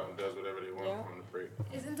goes out and does whatever they want Yeah. on the break.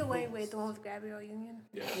 Isn't the Wayne Wade the one with Gabrielle Union?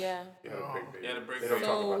 Yeah. Yeah. He had a break baby. He had a break They don't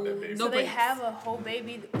baby. talk about that baby. No So they breaks. have a whole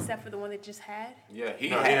baby except for the one they just had? Yeah, he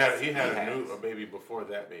No, has. he had a baby before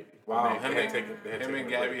that baby. Wow, They had taken a him and break.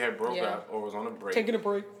 Gabby had broke Yeah. up or was on a break. Taking a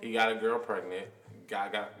break. He got a girl pregnant.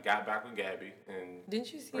 Got back with Gabby and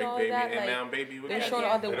Didn't you see break all baby that? and Like, now baby with they're Gabby. showing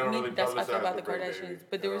all the They don't really that's what I feel publicize about the the break Kardashians. baby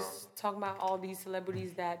But they at were all. talking about all these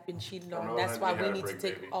celebrities that been cheated on. Carmelo That's had- why he had we a need to break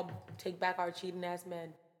baby. take back our cheating ass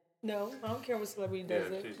men. No, I don't care what celebrity does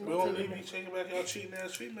Yeah, it. she's- We don't need to be taking back y'all cheating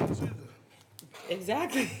ass treatments either.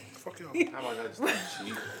 Exactly. Fuck y'all. How about that? Just stop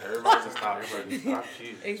cheating. Everybody just stop. Everybody stop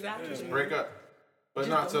cheating. Exactly. Just break up. But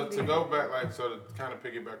no, so to go back, like, so to kind of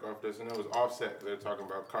piggyback off this, and it was Offset. They're talking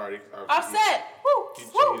about Cardi. Obviously, Offset! Woo! He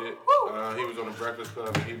Woo! cheated. Woo! He was on the Breakfast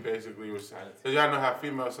Club, and he basically was. Cause y'all know how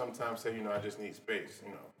females sometimes say, I just need space.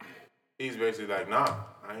 He's basically like, nah.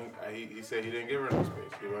 He said he didn't give her no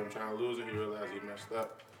space. He wasn't trying to lose her. He realized he messed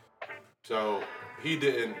up. So he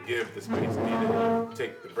didn't give the space. He didn't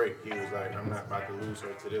take the break. He was like, I'm not about to lose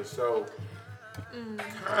her to this. So.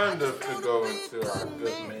 Kind of to go into our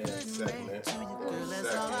good man segment for a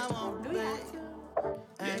second.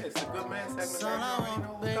 Yeah, it's a good man segment. Right now.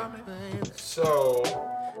 Ain't no coming. So,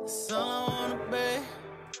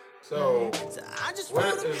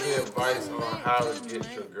 what is the advice on how to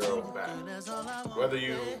get your girl back? Whether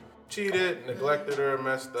you cheated, neglected her,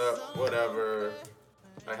 messed up, whatever,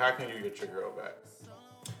 like how can you get your girl back?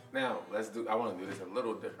 Now, I want to do this a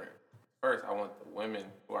little different. First, I want the women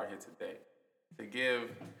who are here today to give,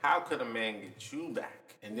 how could a man get you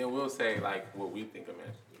back? And then we'll say, like, what we think a man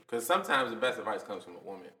should do. Because sometimes the best advice comes from a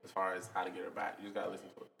woman as far as how to get her back. You just got to listen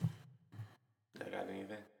to it. I got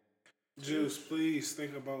anything? Juice, please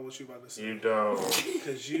think about what you about to say. You don't.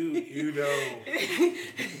 Cause you don't.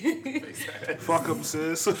 Fuck them,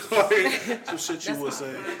 sis. Like, some shit you would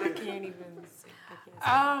say. I can't even say.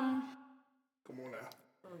 Come on now.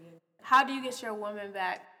 How do you get your woman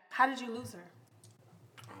back? How did you lose her?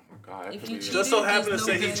 Oh, my God. If you cheat- Just so happened to There's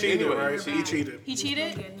say no he getting cheated, her right? back. He cheated. He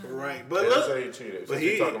cheated? Right. They But didn't look, say he cheated. but Since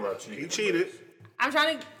we talking about he cheating. cheated. I'm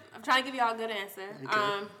trying to give y'all a good answer.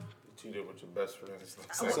 You cheated with your best friends.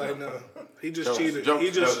 It's like, no. He just Jokes, cheated. jokes, He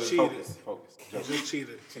just jokes, cheated. Focus. He just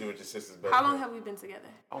cheated. Cheated with your sister's best How long friend. have we been together?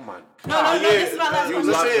 Oh, my God. No, this is my last you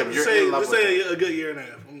question. love Let's him. You're in love let's with say him. a good year and a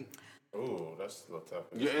half. Ooh, that's a little tough.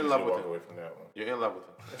 You're in You love should with walk him. away from that one. You're in love with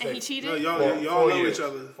him. And he cheated? No, y'all Four know years. each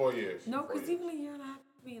other. 4 years. No, 4 because years. even a year and a half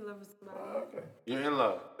to be in love with somebody. Okay. You're in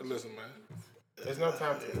love. Listen, man. There's no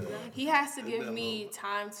time to. He has to give me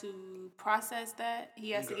time to process that. He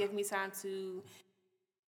has to give me time to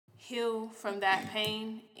heal from that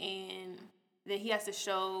pain, and then he has to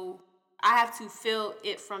show. I have to feel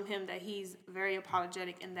it from him that he's very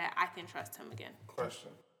apologetic and that I can trust him again. Question.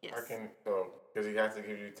 Yes. How can because he has to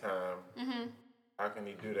give you time. Mm-hmm. How can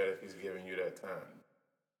he do that if he's giving you that time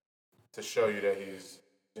to show you that he's?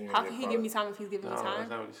 How can he give me time if he's giving me No, time? that's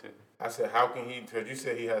not what you said. I said, how can he? Because you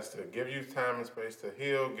said he has to give you time and space to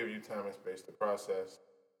heal, give you time and space to process,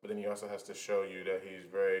 but then he also has to show you that he's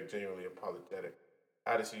very genuinely apologetic.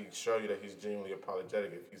 How does he show you that he's genuinely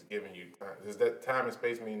apologetic if he's giving you time? Does that time and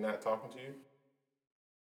space mean not talking to you?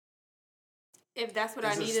 If that's what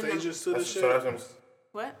Is I it need in the stages to the That's, shit? so that's what I'm,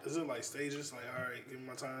 what? Is it like stages? Like, all right, give me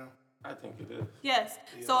my time. I think it is. Yes.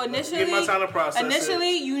 So Give initially, my time to process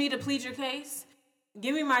you need to plead your case.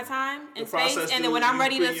 Give me my time and The space, process and then when I'm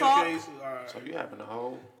ready to talk, So you having a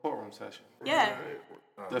whole courtroom session? yeah.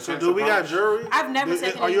 So do we got jury? I've never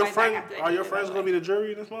said Are your anybody back friends? after Are your anything, friends by the gonna be the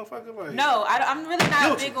jury in this motherfucker? Like, No, I'm really not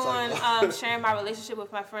Guilty. big on sharing my relationship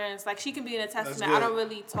with my friends. Like, she can be in a testament. I good. don't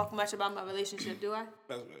really talk much about my relationship, do I?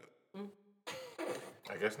 That's good.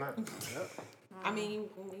 I guess not. I mean,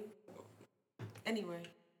 anyway.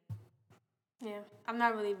 Yeah, I'm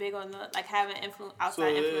not really big on having So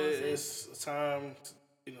outside influences. it's time,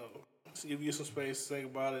 to give you some space to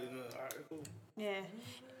think about it. All right, cool. Yeah,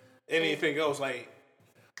 Anything else? Like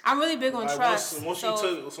I'm really big on trust. Once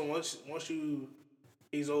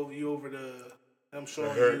he's over you over the him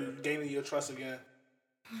showing you gaining your trust again.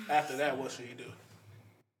 After that, what should he do?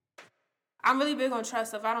 I'm really big on trust.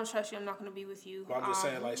 So if I don't trust you, I'm not going to be with you. But I'm just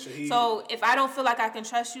saying, like, should he? So if I don't feel like I can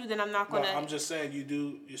trust you, then I'm not going to. No, I'm just saying,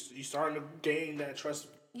 you starting to gain that trust.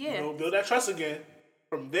 Yeah. Build that trust again.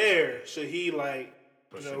 From there, should he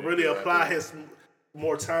really apply his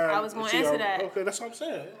more time? I was going to answer that. Okay, that's what I'm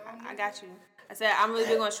saying. I got you. I said I'm really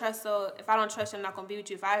big on trust. So if I don't trust you, I'm not going to be with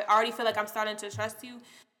you. If I already feel like I'm starting to trust you,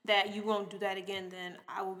 that you won't do that again, then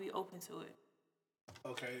I will be open to it.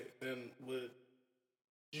 Okay, then would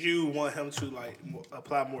you want him to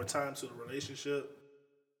apply more time to the relationship?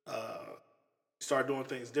 Start doing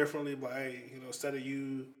things differently, but hey, instead of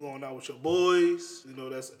you going out with your boys,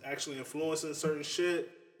 that's actually influencing certain shit.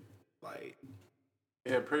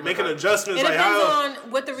 Yeah, pretty making much. adjustments. It depends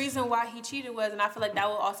on what the reason why he cheated was, and I feel like that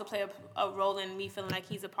will also play a role in me feeling like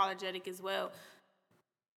he's apologetic as well.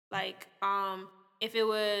 If it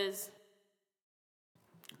was,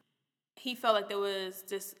 he felt like there was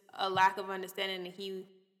just a lack of understanding, and he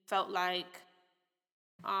felt like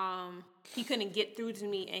he couldn't get through to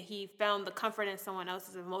me, and he found the comfort in someone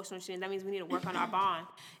else's emotional shit. That means we need to work on our bond.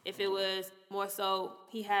 If it was more so,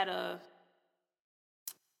 he had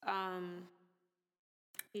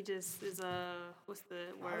he just is what's the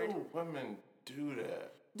word? How do women do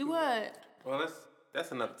that? Do what? Well,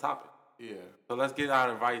 that's another topic. Yeah. So let's get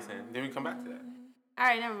our advice in. Then we come back to that. All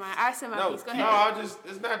right, never mind. I said my piece. Go ahead. No,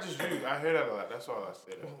 it's not just you. I hear that a lot. That's all I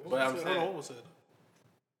said. But I'm saying, What was it?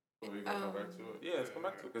 We gonna come back to it. yeah, let's come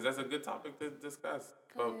back to it because that's a good topic to discuss.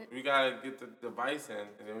 But we gotta get the device in,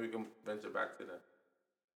 and then we can venture back to that.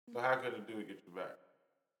 So how could a dude get you back?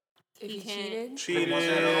 If he can't. cheated?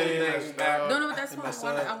 No, that's what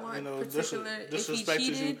I want particular. If he disrespected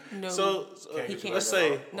cheated, you. no. So he can't.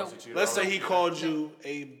 let's say he called you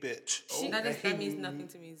a bitch. That means nothing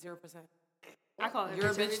to me. 0%. I call it You're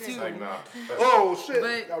a bitch too. Like, nah. Oh shit!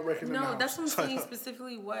 But I reckon it no, now. that's what I'm saying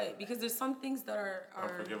specifically. What? Because there's some things that are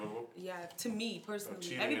Unforgivable? Yeah, to me personally.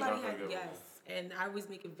 cheating is Everybody has unforgivable. yes, and I always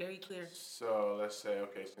make it very clear. So let's say,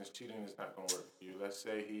 okay, since cheating is not gonna work for you, let's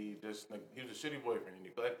say he was a shitty boyfriend. He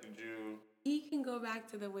neglected you. He can go back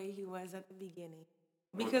to the way he was at the beginning.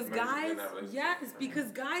 Well, Because maybe guys, in that relationship. yes,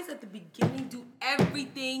 because guys at the beginning do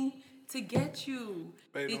everything to get you.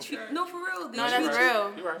 They No, for real. They No, that's treat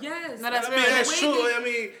real. You're right. Yes. No, that's I mean, real. that's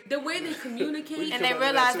true. The way they communicate. And they come back to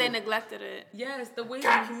realized that, they too. neglected it. Yes, the way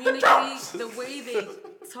they communicate, the way they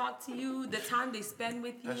talk to you, the time they spend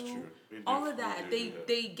with you, That's true. We do- all of we that. do They do that.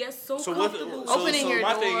 they get so So comfortable. Opening your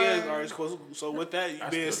my thing door. is, all right. So with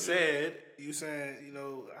that being still do said, you saying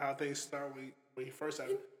how things start when you first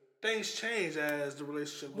have things change as the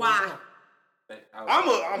relationship goes Why? on.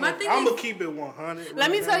 I'm My thing I'm is- gonna keep it 100. Let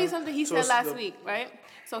me right tell now. you something he So said it's last the- week, right?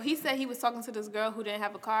 So he said he was talking to this girl who didn't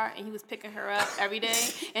have a car, and he was picking her up every day.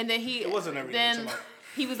 And then It wasn't every day, Then chill out.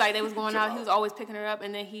 he was like, they was going out. He was always picking her up,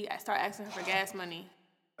 and then he started asking her for gas money.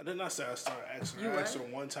 I did not say I started asking. You I asked what?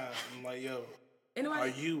 her one time. I'm like, yo, Anyway, are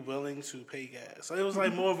you willing to pay gas? So it was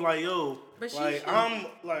like more of like, yo, But she like should. I'm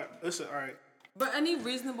like, listen, all right. but any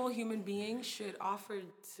reasonable human being should offer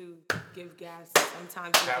to give gas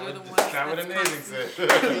sometimes if you're the one Shout out to that's Nazing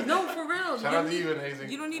constantly- said. No, for real. Shout out to you, Nazing.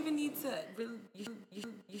 You don't even need to really. You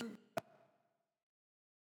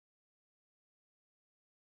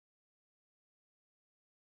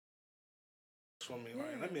For me,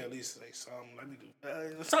 like, let me at least say something. Let me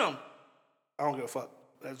do something. I don't give a fuck.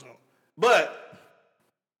 That's all. But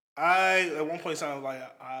I, at one point in time, like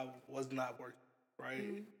I was not working,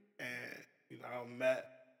 right? And I met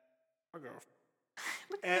my girlfriend,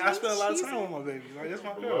 and I spent a lot of time with my baby. Like that's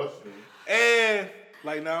my girl. And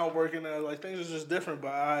like now I'm working, like things are just different.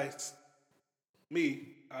 But I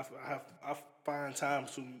find time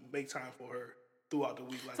to make time for her throughout the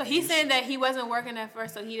week. Like So he's saying that he wasn't working at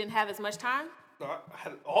first, so he didn't have as much time? no, I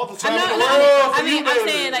had all the I time know, in the world. I mean, for I'm you,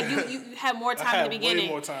 saying baby. like you had more time in had the way beginning,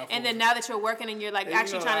 more time for and then her. now that you're working and you're like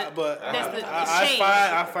actually trying to. That's the exchange.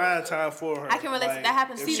 I find time for her. I can relate to that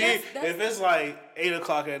happens. If See, if it's like 8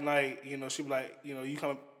 o'clock at night, she be like, you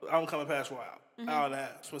come, I'm coming past for a while. all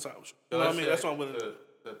that. What's up with you? So You know what I let's mean? say That's what I'm willing to do. to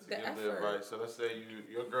The give effort. the advice. So let's say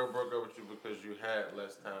your girl broke up with you because you had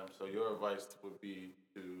less time. So your advice would be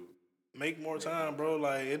to Make more time, bro.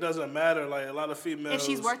 Like, it doesn't matter. Like, a lot of females. If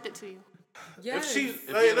she's worth it to you. Yes. If she,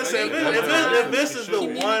 you like, listen, like if this is the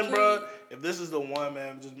Communicate. one, bro. If this is the one,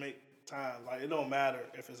 man, just make time. Like, it don't matter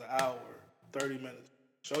if it's an hour, 30 minutes.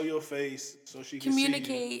 Show your face so she can see you.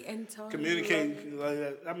 Communicate and tell her you love Communicate like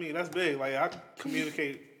that. I mean, that's big. Like, I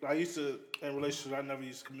communicate. I used to in relationships. I never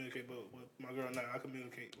used to communicate, but with my girl now, I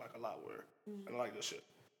communicate like a lot with her. I like this shit.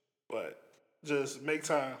 But just make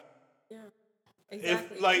time. Yeah,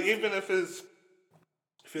 exactly. If like even if it's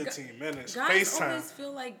 15 minutes, guys FaceTime. always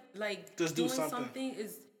feel like Just do doing something.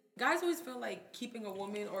 is. Guys always feel like keeping a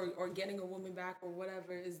woman or getting a woman back or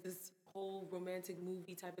whatever is this whole romantic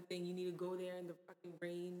movie type of thing. You need to go there in the fucking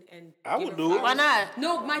rain and. I give would her do it. flowers. Why not?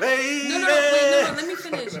 No, my Baby. no. Wait, no. Let me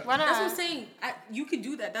finish. Why not? That's what I'm saying. You could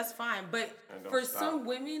do that. That's fine. But And don't for stop. some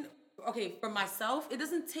women, okay, for myself, it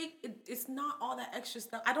doesn't take. It's not all that extra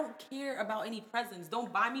stuff. I don't care about any presents.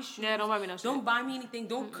 Don't buy me shoes. Yeah, don't buy me no shit. Don't buy me anything.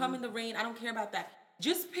 Don't come in the rain. I don't care about that.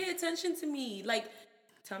 Just pay attention to me. Like,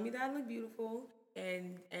 tell me that I look beautiful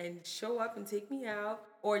and show up and take me out.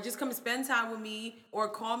 Or just come and spend time with me. Or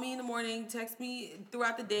call me in the morning, text me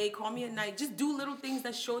throughout the day, call me at night. Just do little things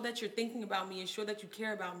that show that you're thinking about me and show that you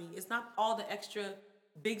care about me. It's not all the extra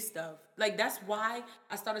big stuff. Like, that's why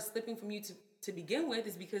I started slipping from you to begin with,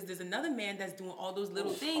 is because there's another man that's doing all those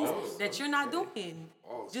little things that you're not doing.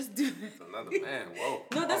 Just do Another man. Whoa.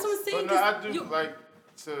 No, that's what I'm saying. But no, I 'cause do you- like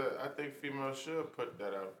to. I think females should put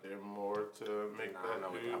that out there more to make I know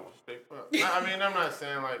that what dude that one. shape up. No, I mean, I'm not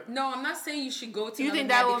saying like. No, I'm not saying you should go to. Do you another think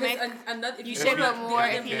that man will because make another? If You If shape you- up more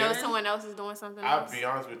if if you you know can. someone else is doing something I'll else. be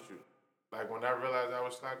honest with you. Like when I realized I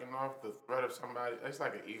was slacking off, the threat of somebody. It's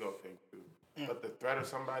like an ego thing too. But the threat of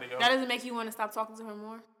somebody else. That doesn't make you want to stop talking to her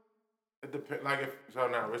more. It depends. Like if so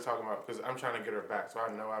now we're talking about because I'm trying to get her back, so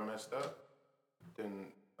I know I messed up. Then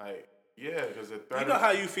like yeah, because the threat. You know of,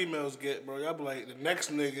 how you females get, bro. Y'all be like, the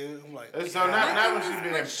next nigga. I'm like, so not when she's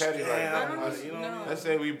being petty like damn, that. don't Like, you know what I mean? let's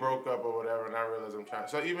say we broke up or whatever, and I realized I'm trying.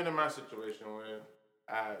 So even in my situation when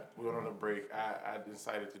we went on a break, I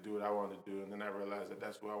decided to do what I wanted to do, and then I realized that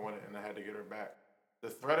that's what I wanted, and I had to get her back. The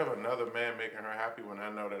threat of another man making her happy when I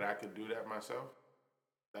know that I could do that myself,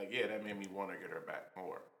 like yeah, that made me want to get her back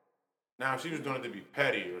more. Now if she was doing it to be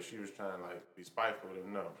petty or she was trying to like be spiteful,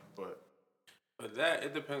 then no. But That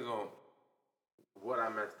it depends on what I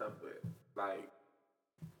messed up with. Like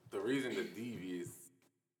the reason the devious.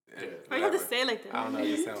 Why you have to say it like that? I don't know.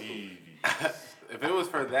 You sound cool. If it was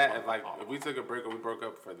for that, if we took a break or we broke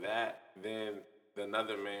up for that, then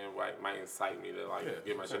another man might incite me to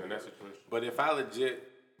get my shit in that together. situation. But if I legit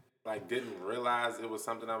didn't realize it was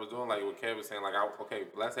something I was doing, like what Kev was saying,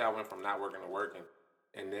 let's say I went from not working to working,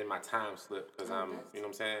 and then my time slipped because I'm, you know what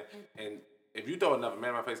I'm saying? And if you throw another man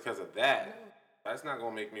in my face because of that, that's not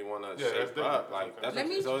gonna make me want to Yeah, that's shape different. up. Like that's Let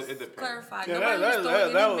me so it depends. clarify. Yeah, Nobody that- was that-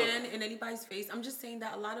 throwing that any was- man in anybody's face. I'm just saying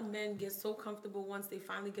that a lot of men get so comfortable once they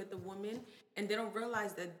finally get the woman, and they don't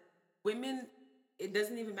realize that women. It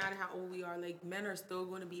doesn't even matter how old we are. Like men are still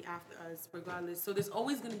going to be after us regardless. So there's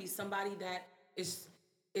always going to be somebody that is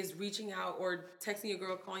reaching out or texting your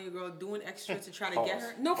girl, calling your girl, doing extra to try to get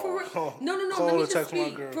her. No, for real. No. Call Let me or just text my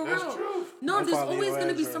speak. girl. For That's real. true. No, I'm there's following always your going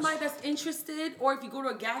to be address. somebody that's interested, or if you go to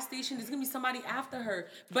a gas station, there's going to be somebody after her.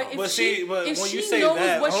 But if But she when if you she say knows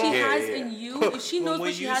that, what she hold on. has Yeah. in you, if she But knows when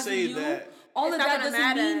what she you has say in you, that- all It's of not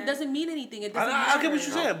that gonna doesn't mean anything. It doesn't I matter. get what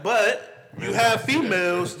you're saying, but you have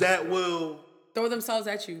females that will. Throw themselves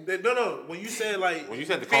at you. No. When you say like, When you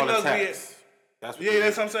said to call the females be- text, that's what Yeah, you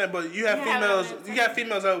that's mean. what I'm saying. But you have Yeah, females. that's You got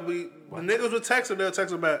females that will be. The niggas will text her. They'll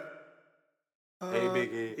text her back. Hey,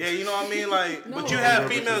 big head. Yeah, you know what I mean. Like, but you No. have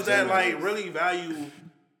females that like really value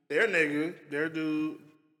their nigga, their dude,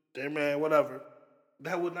 their man, whatever.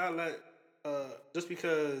 That would not let just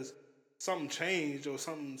because something changed or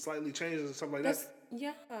something slightly changes or something like That's that.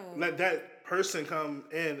 yeah. Let that person come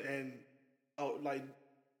in and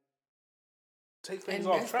take things And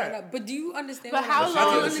off mess that track. up. But do you understand? But what how I'm long- saying?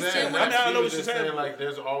 I Do you understand what I mean, I I'm know She what was you're just saying. Like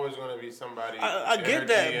there's always going to be somebody. I in her get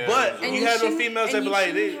that, DMs but or- you you have the shouldn't- females that and be you like,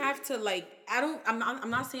 shouldn't they, have to like. I'm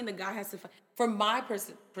not saying the guy has to. From my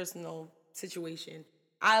personal situation,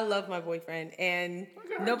 I love my boyfriend, and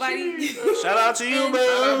nobody. shout out to you, And-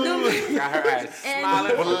 bro. no, Got her ass And-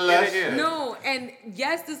 smiling. Bless Yeah. No, and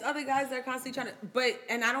yes, there's other guys that are constantly trying to,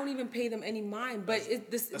 and I don't even pay them any mind. But the how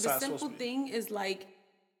it's simple supposed to be. thing is like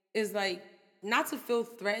not to feel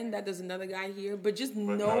threatened that there's another guy here, but just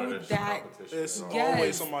know there's that competition. It's yes,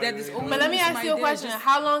 always somebody. that is there. always But let me ask you a somebody there. question. Just-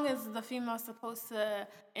 How long is the female supposed to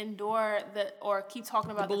endure or keep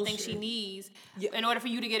talking about the things she bullshit. needs in order for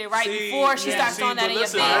you to get it right See, before she starts throwing that in your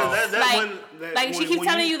face. Like she keeps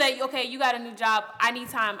telling you that, okay, you got a new job. I need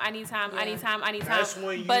time. I need time. I need time. I need time. That's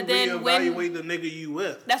when you but then reevaluate the nigga you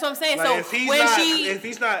with. That's what I'm saying. Like, So if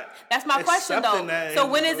he's not, that's my question though. So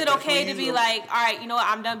when is it that's okay when to you be go- like, all right, you know what,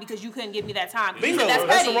 I'm done because you couldn't give me that time? Bingo, That's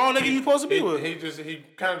that's the petty. wrong nigga you supposed to be with. He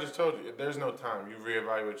kind of just told you there's no time. You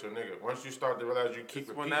reevaluate your nigga. Once you start to realize you keep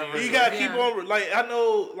repeating, You gotta keep on. Like I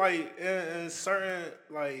know, like in certain,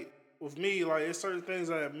 like with me, like it's certain things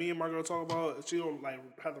that me and my girl talk about. She don't like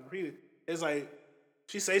have to repeat it. It's like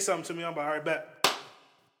she say something to me, I'm like, all right, bet.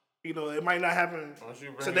 You know, it might not happen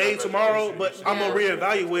today, tomorrow, but I'm gonna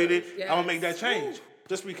reevaluate it. I'm gonna make that change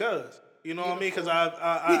just because. You know what I mean? Because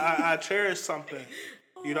I cherish something.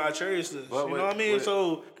 You know, I cherish this. You know what I mean?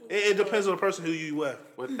 So it depends on the person who you with.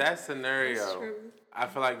 With that scenario, I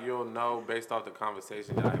feel like you'll know based off the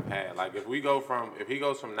conversation that I've had. Like if he goes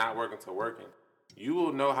from not working to working, you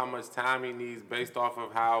will know how much time he needs based off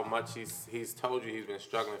of how much he's told you he's been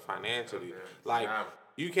struggling financially. Like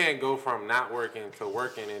you can't go from not working to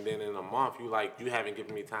working and then in a month you haven't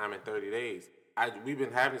given me time in 30 days. We've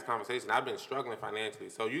been having this conversation. I've been struggling financially,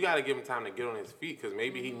 so you got to give him time to get on his feet because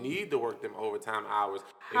maybe he need to work them overtime hours.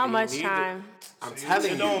 How much time? I'm telling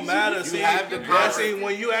you, it don't matter. See,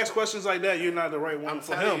 when you ask questions like that, you're not the right one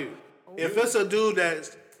for him. If it's a dude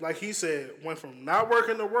that's like he said, went from not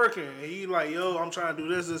working to working, and he like, yo, I'm trying to do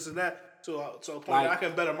this and that, to a point that I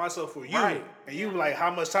can better myself for you, and you like,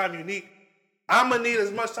 how much time you need? I'm gonna need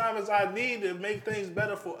as much time as I need to make things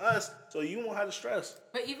better for us, so you won't have to stress.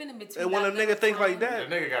 But even in between, and when a nigga think like that,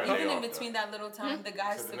 even in between that little time, the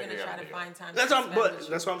guy's still gonna try to find time. That's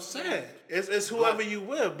what I'm saying. It's whoever you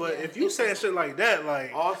with. But if you saying shit like that,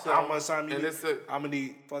 like also, how much time you need? I'm gonna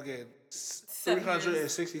need fucking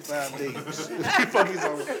 365 days.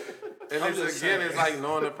 And it's like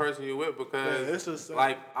knowing the person you're with because,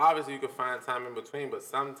 like, obviously you can find time in between, but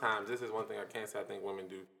sometimes this is one thing I can't say I think women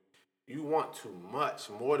do. You want too much,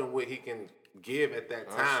 more than what he can give at that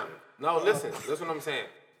time. No, listen what I'm saying.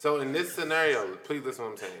 So in this scenario, please listen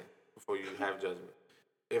what I'm saying before you have judgment.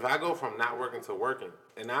 If I go from not working to working,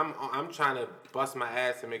 and I'm trying to bust my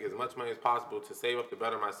ass to make as much money as possible to save up to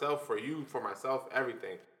better myself, for you, for myself,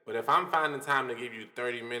 everything. But if I'm finding time to give you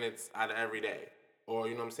 30 minutes out of every day, or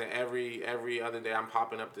you know what I'm saying, every other day I'm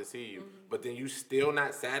popping up to see you, but then you still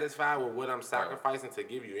not satisfied with what I'm sacrificing to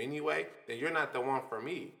give you anyway, then you're not the one for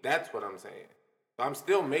me. That's what I'm saying. So I'm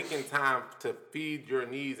still making time to feed your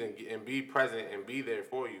needs and be present and be there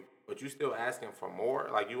for you, but you still asking for more?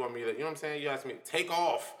 Like you want me to, you know what I'm saying? You ask me, take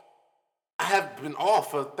off. I have been off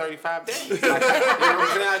for 35 days. Like, you know what I'm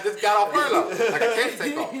saying? I just got off furlough. Like I can't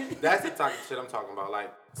take off. That's the type of shit I'm talking about.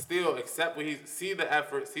 Like, still accept what see the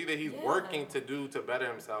effort, see that he's working to do to better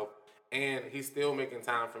himself, and he's still making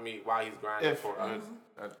time for me while he's grinding for us.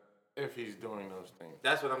 If he's doing those things.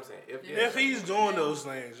 That's what I'm saying. If he's doing those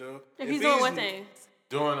things, yo. If he's doing what things?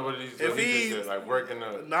 Doing what he's doing. If he's like working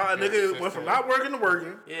the... Nah, nigga went from not working to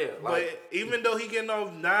working. Yeah. But even though he getting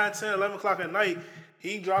off 9, 10, 11 o'clock at night,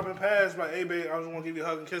 he dropping past like, hey, babe, I just want to give you a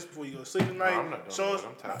hug and kiss before you go to sleep tonight. No, I'm not doing that.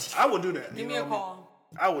 I'm tired. I would do that. Give me a call.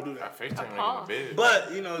 I would do that. I FaceTime in the bed.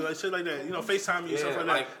 But, you know, like shit like that. You know, FaceTime you, stuff like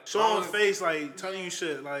that. Show him face, like, telling you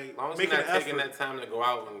shit, like, long as making he's not an taking effort. that time to go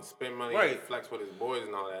out and spend money and flex with his boys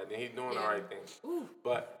and all that, then he's doing the right things.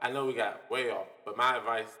 But I know we got way off. But my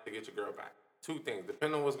advice to get your girl back. 2 things,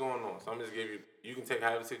 depending on what's going on. So I'm just give you can take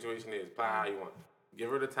however the situation is, apply how you want. Give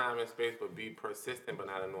her the time and space, but be persistent but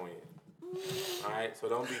not annoying. All right, so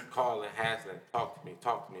don't be calling, hassling. Talk to me.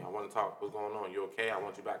 I want to talk. What's going on? You okay? I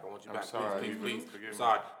want you back. I'm sorry. Please. I'm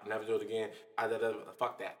sorry. Never do it again.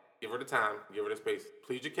 Fuck that. Give her the time. Give her the space.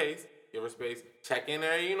 Plead your case. Give her space. Check in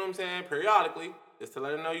there. You know what I'm saying? Periodically, just to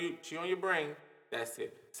let her know she on your brain. That's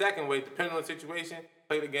it. Second way, depending on the situation,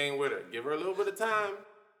 play the game with her. Give her a little bit of time.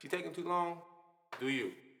 She taking too long. Do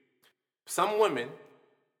you? Some women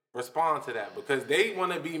respond to that because they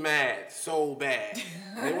want to be mad so bad.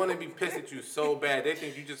 They want to be pissed at you so bad. They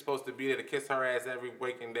think you're just supposed to be there to kiss her ass every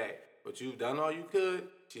waking day. But you've done all you could.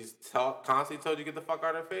 She's constantly told you get the fuck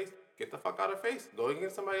out of her face. Get the fuck out of her face. Go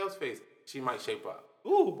against somebody else's face. She might shape up.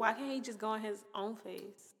 Ooh. Why can't he just go on his own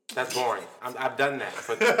face? That's boring. I've done that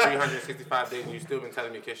for 365 days and you still been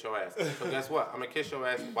telling me to kiss your ass. So guess what? I'm going to kiss your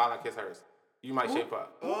ass while I kiss hers. You might shape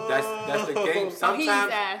up. That's the game.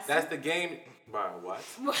 Sometimes that's the game. Bro, what?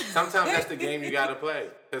 Sometimes that's the game you gotta play.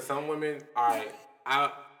 Cause some women, all right,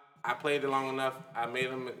 I played it long enough. I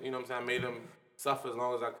made them, you know what I'm saying? I made them suffer as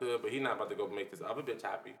long as I could. But he not about to go make this other bitch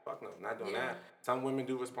happy. Fuck no, not doing that. Some women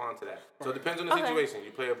do respond to that. So it depends on the situation.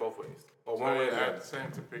 You play it both ways, or one way or the other.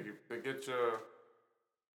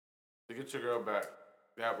 To get your girl back.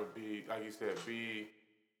 that would be, like you said, be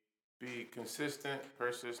consistent,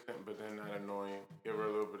 persistent, but then not annoying. Give her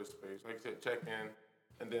a little bit of space. Like you said, check in.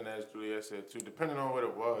 And then as Juliet said too, depending on what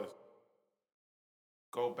it was,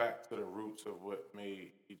 go back to the roots of what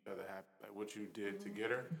made each other happy. Like what you did to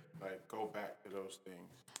get her, like go back to those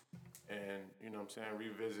things. And, you know what I'm saying,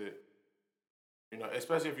 revisit, you know,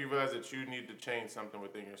 especially if you realize that you need to change something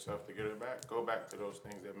within yourself to get her back, go back to those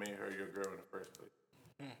things that made her your girl in the first place.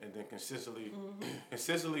 And then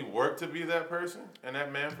consistently work to be that person and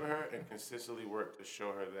that man for her, and consistently work to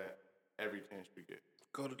show her that every chance you get.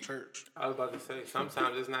 Go to church. I was about to say,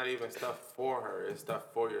 sometimes it's not even stuff for her; it's stuff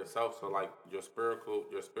for yourself. So, like your spiritual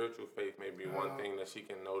faith may be one thing that she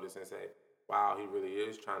can notice and say, "Wow, he really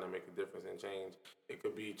is trying to make a difference and change." It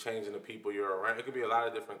could be changing the people you're around. It could be a lot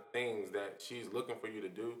of different things that she's looking for you to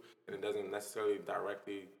do, and it doesn't necessarily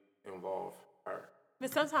directly involve her.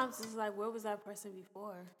 But sometimes it's like, where was that person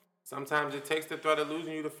before? Sometimes it takes the threat of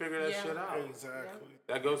losing you to figure that shit out. Exactly.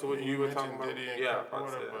 That goes to what you were talking about. Diddy and Yeah, Kurt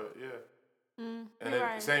Porter, but yeah. And you're then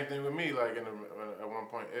right. same thing with me. Like at one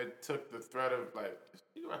point, it took the threat of like,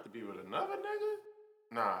 you have to be with another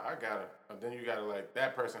nigga. Nah, I gotta. And then you gotta like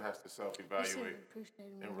that person has to You should self-evaluate.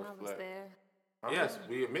 appreciate me and when I was reflect. there. Yes,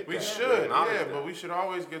 we admit We that. should, acknowledge yeah, that. but we should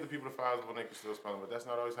always give the people the flowers when they can still spell them. But that's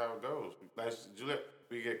not always how it goes. Like Juliet,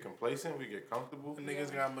 we get complacent, we get comfortable. The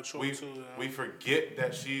niggas got mature We too. we forget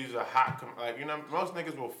that she's a hot like you know most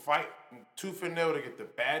niggas will fight tooth and nail to get the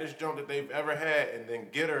baddest joint that they've ever had and then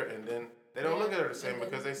get her and then they don't look at her the same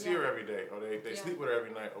because they see her every day or they sleep with her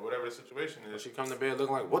every night or whatever the situation is. She come to bed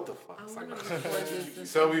looking like, what the fuck? It's like,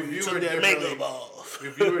 So we view her differently. makeup off. We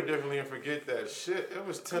view her differently and forget that shit. It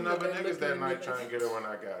was 10 other niggas that night trying to get her when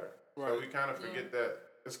I got her. So we kind of forget that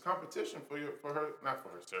it's competition for her, not for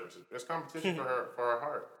her services. It's competition for her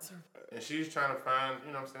heart. And she's trying to find,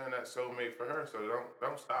 you know what I'm saying, that soulmate for her. So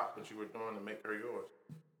don't stop what you were doing to make her yours.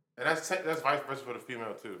 And that's vice versa for the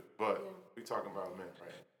female too. But we talking about men,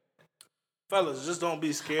 right? Fellas, just don't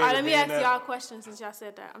be scared. All right, of let me being ask that- y'all a question since y'all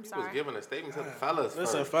said that. I'm he was sorry. giving a statement to the fellas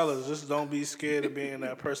Listen, first. fellas, just don't be scared of being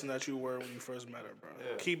that person that you were when you first met her, bro.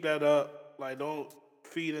 Yeah. Keep that up. Like, don't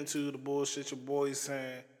feed into the bullshit your boys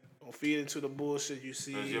saying. Don't feed into the bullshit you Because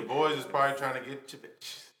see. your boys is probably trying to get your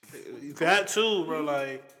bitch. That too, bro.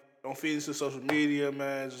 Like, don't feed into social media,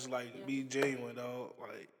 man. Just like be genuine, dog.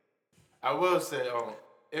 Like, I will say,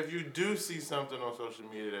 if you do see something on social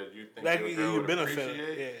media that you think that your girl you would benefit.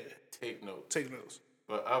 appreciate, Yeah, take notes. take notes.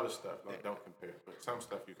 But other stuff, like, don't compare. But some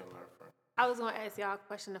stuff you can learn from. I was going to ask y'all a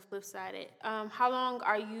question, the flip side. How long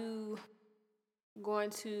are you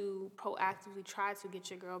going to proactively try to get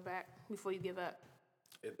your girl back before you give up?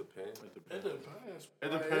 It depends. It depends.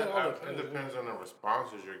 It depends on the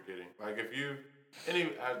responses you're getting. Like if you,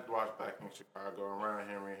 I watched back in Chicago, and Ryan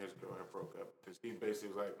Henry and his girl had broke up because he basically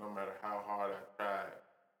was like, no matter how hard I tried,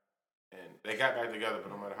 and they got back together,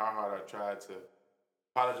 but no matter how hard I tried to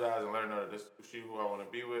apologize and let her know that this is she who I want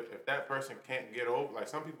to be with, if that person can't get over, like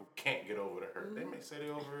some people can't get over the hurt. They may say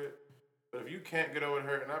they over it, but if you can't get over the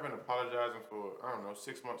hurt, and I've been apologizing for, I don't know,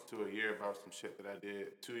 6 months to a year about some shit that I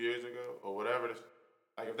did 2 years ago or whatever.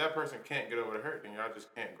 Like if that person can't get over the hurt, then y'all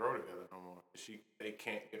just can't grow together no more. They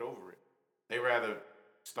can't get over it. They rather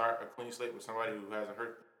start a clean slate with somebody who hasn't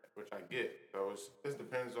hurt them, which I get. So this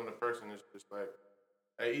depends on the person. It's just like,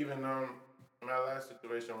 even in my last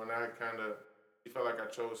situation when I she felt like I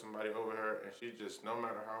chose somebody over her, and she just, no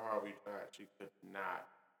matter how hard we tried, she could not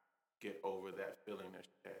get over that feeling that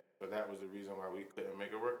she had. So that was the reason why we couldn't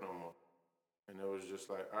make it work no more. And it was just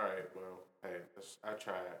like, all right, well, hey, I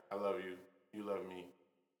tried. I love you. You love me.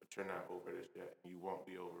 But you're not over this yet. You won't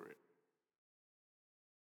be over it.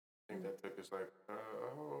 I think that took us like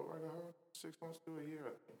 6 months to a year,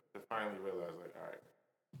 I think, to finally realize, like, all right,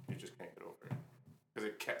 you just can't get over it. Because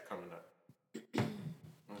it kept coming up.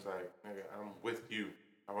 I was like, nigga, I'm with you.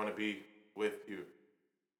 I want to be with you.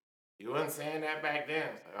 You wasn't saying that back then.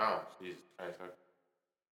 It's like, oh, Jesus Christ.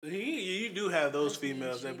 You do have those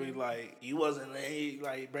females that be like, you wasn't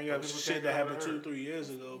like bring up people shit can't that get over happened hurt. 2-3 years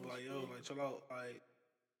ago. But like, yo, like chill out. Like,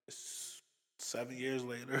 it's 7 years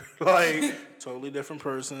later. Like, totally different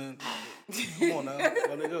person. Come on now,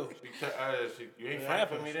 let it go. You ain't It fighting for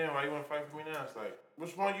happens. me then. Why you want to fight for me now? It's like,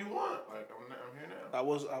 which one you want? Like, I'm here now.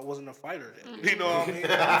 I wasn't a fighter then. You know what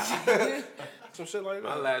I mean? Some shit like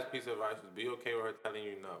My that. last piece of advice is be okay with her telling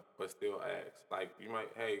you no, but still ask. Like you might,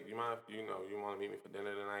 hey, you mind if you want to meet me for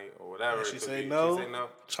dinner tonight or whatever. And she it could say be. no, She say no.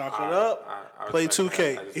 chalk it Alright, up, I play respect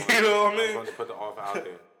 2K. that. I just You know what I I mean? just wanted to put the offer out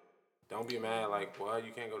there. Don't be mad like, well,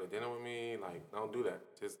 you can't go to dinner with me. Like, don't do that.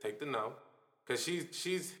 Just take the no, because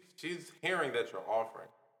she's hearing that you're offering.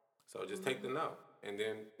 So just take the no. And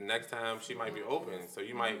then next time she might be open, so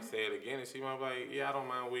you might say it again, and she might be like, "Yeah, I don't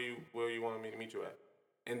mind where you want me to meet you at."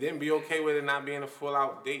 And then be okay with it not being a full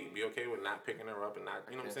out date. Be okay with not picking her up and not,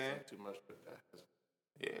 you know what I'm saying? Too much with that.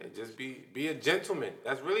 Yeah, just be a gentleman.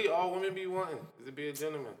 That's really all women be wanting, is to be a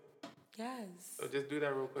gentleman. Yes. So just do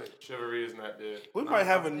that real quick. Chivalry is not there. We might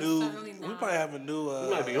have a new. certainly We not. might have a new.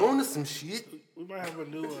 You might be on to some shit. We might have a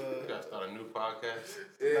new. You gotta start a new podcast.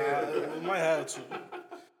 We might have to.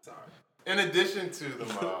 Sorry. In addition to the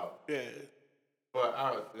mob. Yeah.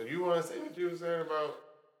 But if you want to say what you were saying about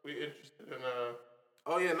we interested in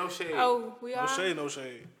Oh yeah, no shade. Oh, we are. No shade. No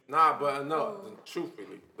shade. Nah, but no,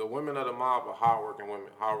 truthfully, the women of the mob are hardworking women,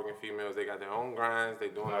 hardworking females. They got their own grinds. They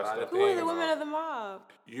doing a lot of Who are things. the women of the mob?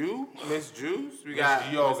 You, Miss Juice. We got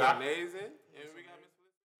Miss Yoga. Amazing. And we got Miss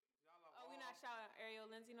Oh, we not shouting Ariel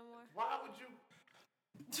Lindsay no more? why would you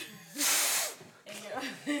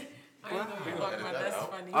I know you're talking about. That's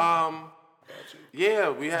funny. Yeah,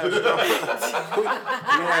 we have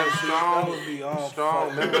strong,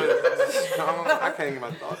 strong members. Strong, I can't get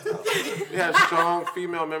my thoughts out. We have strong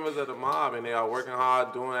female members of the mob, and they are working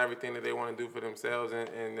hard, doing everything that they want to do for themselves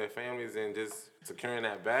and their families, and just securing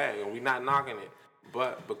that bag. And we're not knocking it,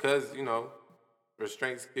 but because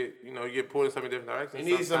restraints get you get pulled in so many different directions.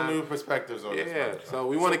 You need some new perspectives on this. Yeah, so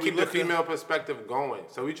we want to keep the female perspective going.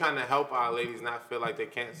 So we're trying to help our ladies not feel like they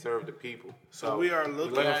can't serve the people. So we are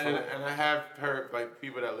looking for. And I have heard like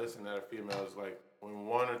people that listen that are females, like when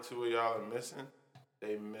one or two of y'all are missing,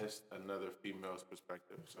 they missed another female's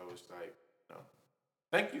perspective. So it's like,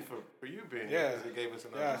 thank you for you being here. Because it gave us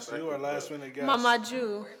another perspective. You are last minute guest. Mama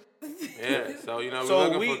Jew. Yeah, so we're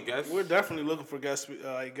looking for guests. We're definitely looking for guests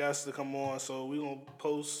to come on. So we're gonna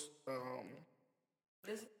post.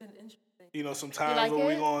 This has been interesting. Some times like where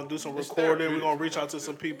we're it? gonna do some recording. We're gonna reach out to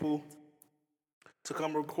some people to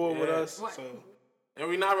come record with us. What? And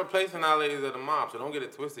we're not replacing our ladies of the mob, so don't get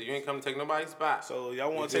it twisted. You ain't come to take nobody's spot. So y'all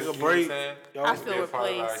want to You take a just- you know what break? I'm saying? Y'all I feel Be a part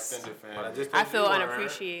of our replaced. extended But I family. just I think feel you weren't.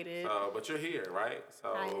 unappreciated. But you're here, right?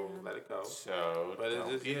 So I am. let it go. So, But it's don't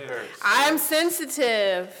just be yeah. hurt. I'm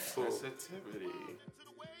sensitive. Sensitivity.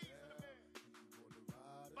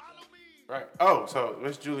 Right. Oh, so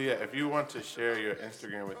Miss Juliet, if you want to share your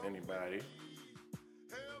Instagram with anybody,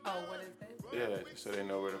 Oh, what is it? yeah, just so they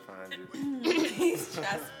know where to find you. Please try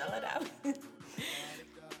to spell it out.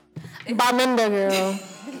 Baminda girl.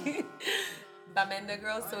 Bamenda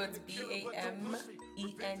Girl, so it's BAMENDAGIRL. That's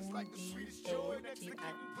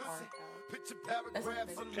what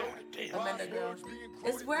it is. Bamenda Girl.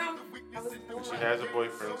 It's where I was born. She has a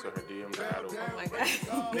boyfriend, so her DMs are out. Oh my God.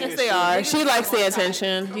 Yes, they are. She likes the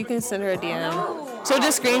attention. You can send her a DM. So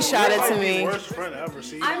just screenshot it to me. Worst friend ever.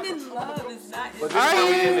 See. I'm in love. It's not. But this is how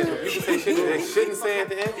we end it. When people say shit that they shouldn't say at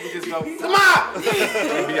the end, we just go, come on!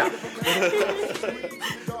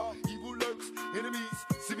 Evil lurks, enemies,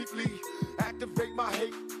 see me flee. Activate my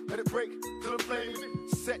hate, let it break till the flame.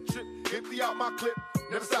 Set trip, empty out my clip.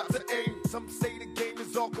 Never stop to aim. Some say the game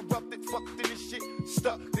is all corrupted, fucked in this shit.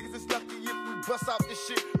 Stuck, niggas is lucky if we bust out this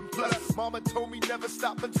shit. And plus, mama told me never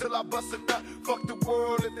stop until I bust a nut. Fuck the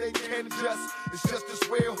world if they can't adjust. It's just as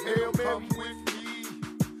well, Hail Mary with me.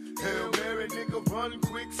 Hail Mary, nigga, run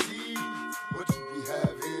quick, see what you be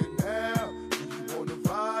have here now. Do you wanna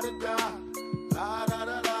ride or die? La da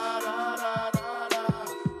da da da da da da.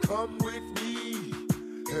 Come with me.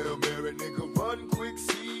 Hail Mary, nigga, run quick,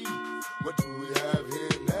 see what do we have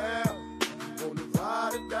here now? Do you wanna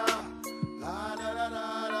ride or die? La da da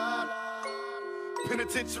da da da.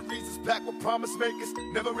 Penitentiaries is packed with promise makers.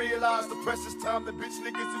 Never realized the precious time that bitch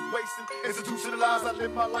niggas is wasting. Institutionalized, I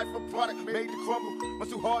live my life a product made to crumble. Much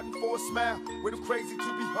too hardened for a smile, way too crazy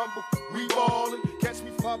to be humble. We ballin', catch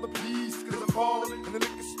me, Father, please, cause I'm falling. In the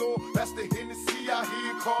liquor store, that's the Hennessy I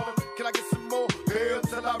hear calling. Can I get some more? Hell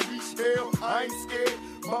till I reach hell, I ain't scared.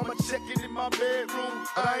 Mama checking in my bedroom,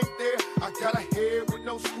 I ain't there. I got a head with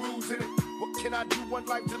no screws in it. What can I do? One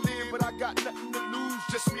life to live, but I got nothing to lose.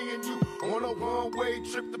 Just me and you on a one-way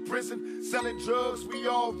trip to prison. Selling drugs, we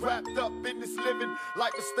all wrapped up in this living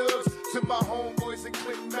like the studs. To my homeboys and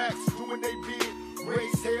Click Max, doing they bid.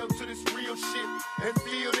 Raise hell to this real shit and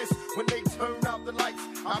feel this. When they turn out the lights,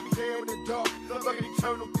 I'll be there in the dark. Looking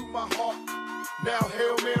eternal through my heart. Now,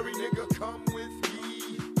 Hail Mary, nigga, come with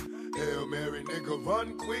me. Hail Mary, nigga,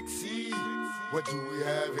 run quick, see what do we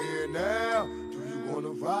have here now? Do you wanna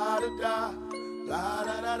ride or die? La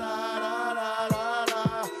da da da da da da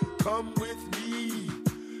da. Come with me.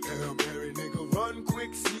 Hail Mary, nigga, run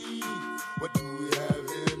quick, see what do we have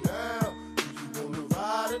here now? Do you wanna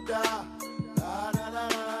ride or die? La da da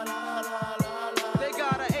da da da da da. They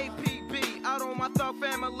got an APB out on my thug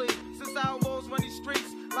family. Since outlaws run these streets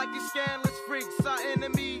like these scandalous freaks. Our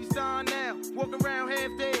enemies down now, walking around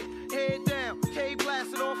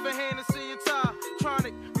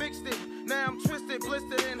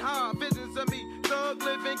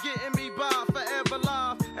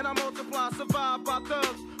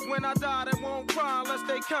when I die, they won't cry unless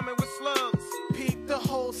they coming with slugs. Peep the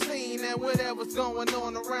whole scene and whatever's going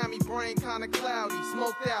on around me. Brain kinda cloudy,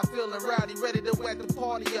 smoked out, feeling rowdy, ready to wet the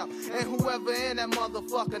party up. And whoever in that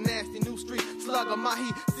motherfucker, nasty new street slugger, my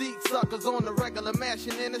heat seek suckers on the regular,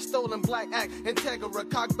 mashing in a stolen black act. Integra,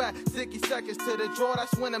 cock back, 60 seconds to the draw.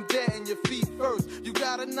 That's when I'm dead in your feet first. You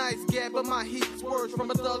got a nice gap, but my heat's worse.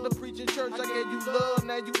 From a thug to preaching church, I gave you love,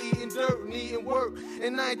 now you eating dirt, needing work.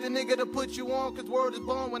 And I ain't the nigga to put you on, cause word is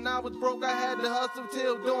born. When I was broke, I had to hustle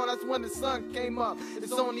till dawn. That's when the sun came up.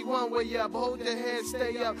 It's only one way up. Hold your head,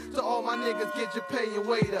 stay up. To all my niggas, get your pay and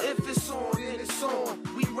wait up. If it's on, then it's on.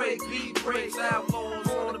 We rake beat breaks, outlaws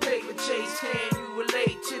on the paper chase. Can you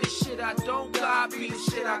relate to the shit I don't got? Be the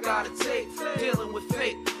shit I gotta take. Dealing with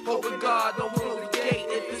fate, hoping God don't close the gate.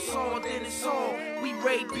 If it's on, then it's on. We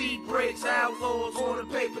rake beat breaks, outlaws on the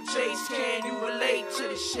paper chase. Can you relate to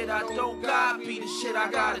the shit I don't got? Be the shit I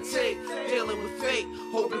gotta take. Dealing with fate,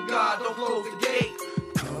 hoping God don't close the gate.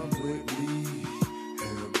 Come with me,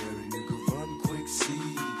 Hail Mary, nigga, run quick,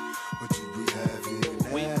 see what you be having.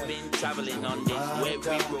 We've been traveling on this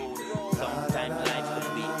weary road. Sometimes life can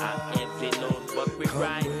be a heavy load, but we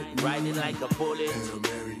riding like a bullet.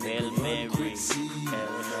 Hail Mary,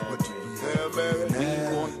 Hail Mary. We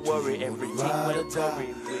won't worry, everything will worry.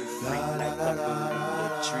 We're free like a bird in the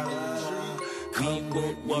tree. We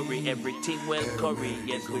won't worry, everything will curry.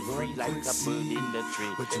 Yes, we're free like a bird in the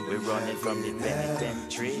tree. We're running from the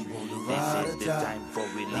penitentiary. This is the time for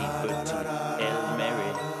we liberty. Hail Mary,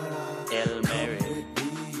 Hail Mary.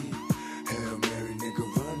 Hail Mary, nigga,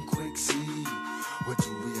 run quick, see what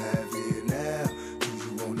you be having now. Do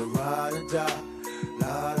you wanna ride or die?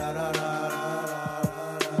 La la la la la la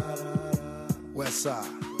la. West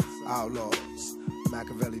Side, Outlaws,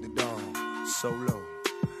 Machiavelli the Dawn, Solo.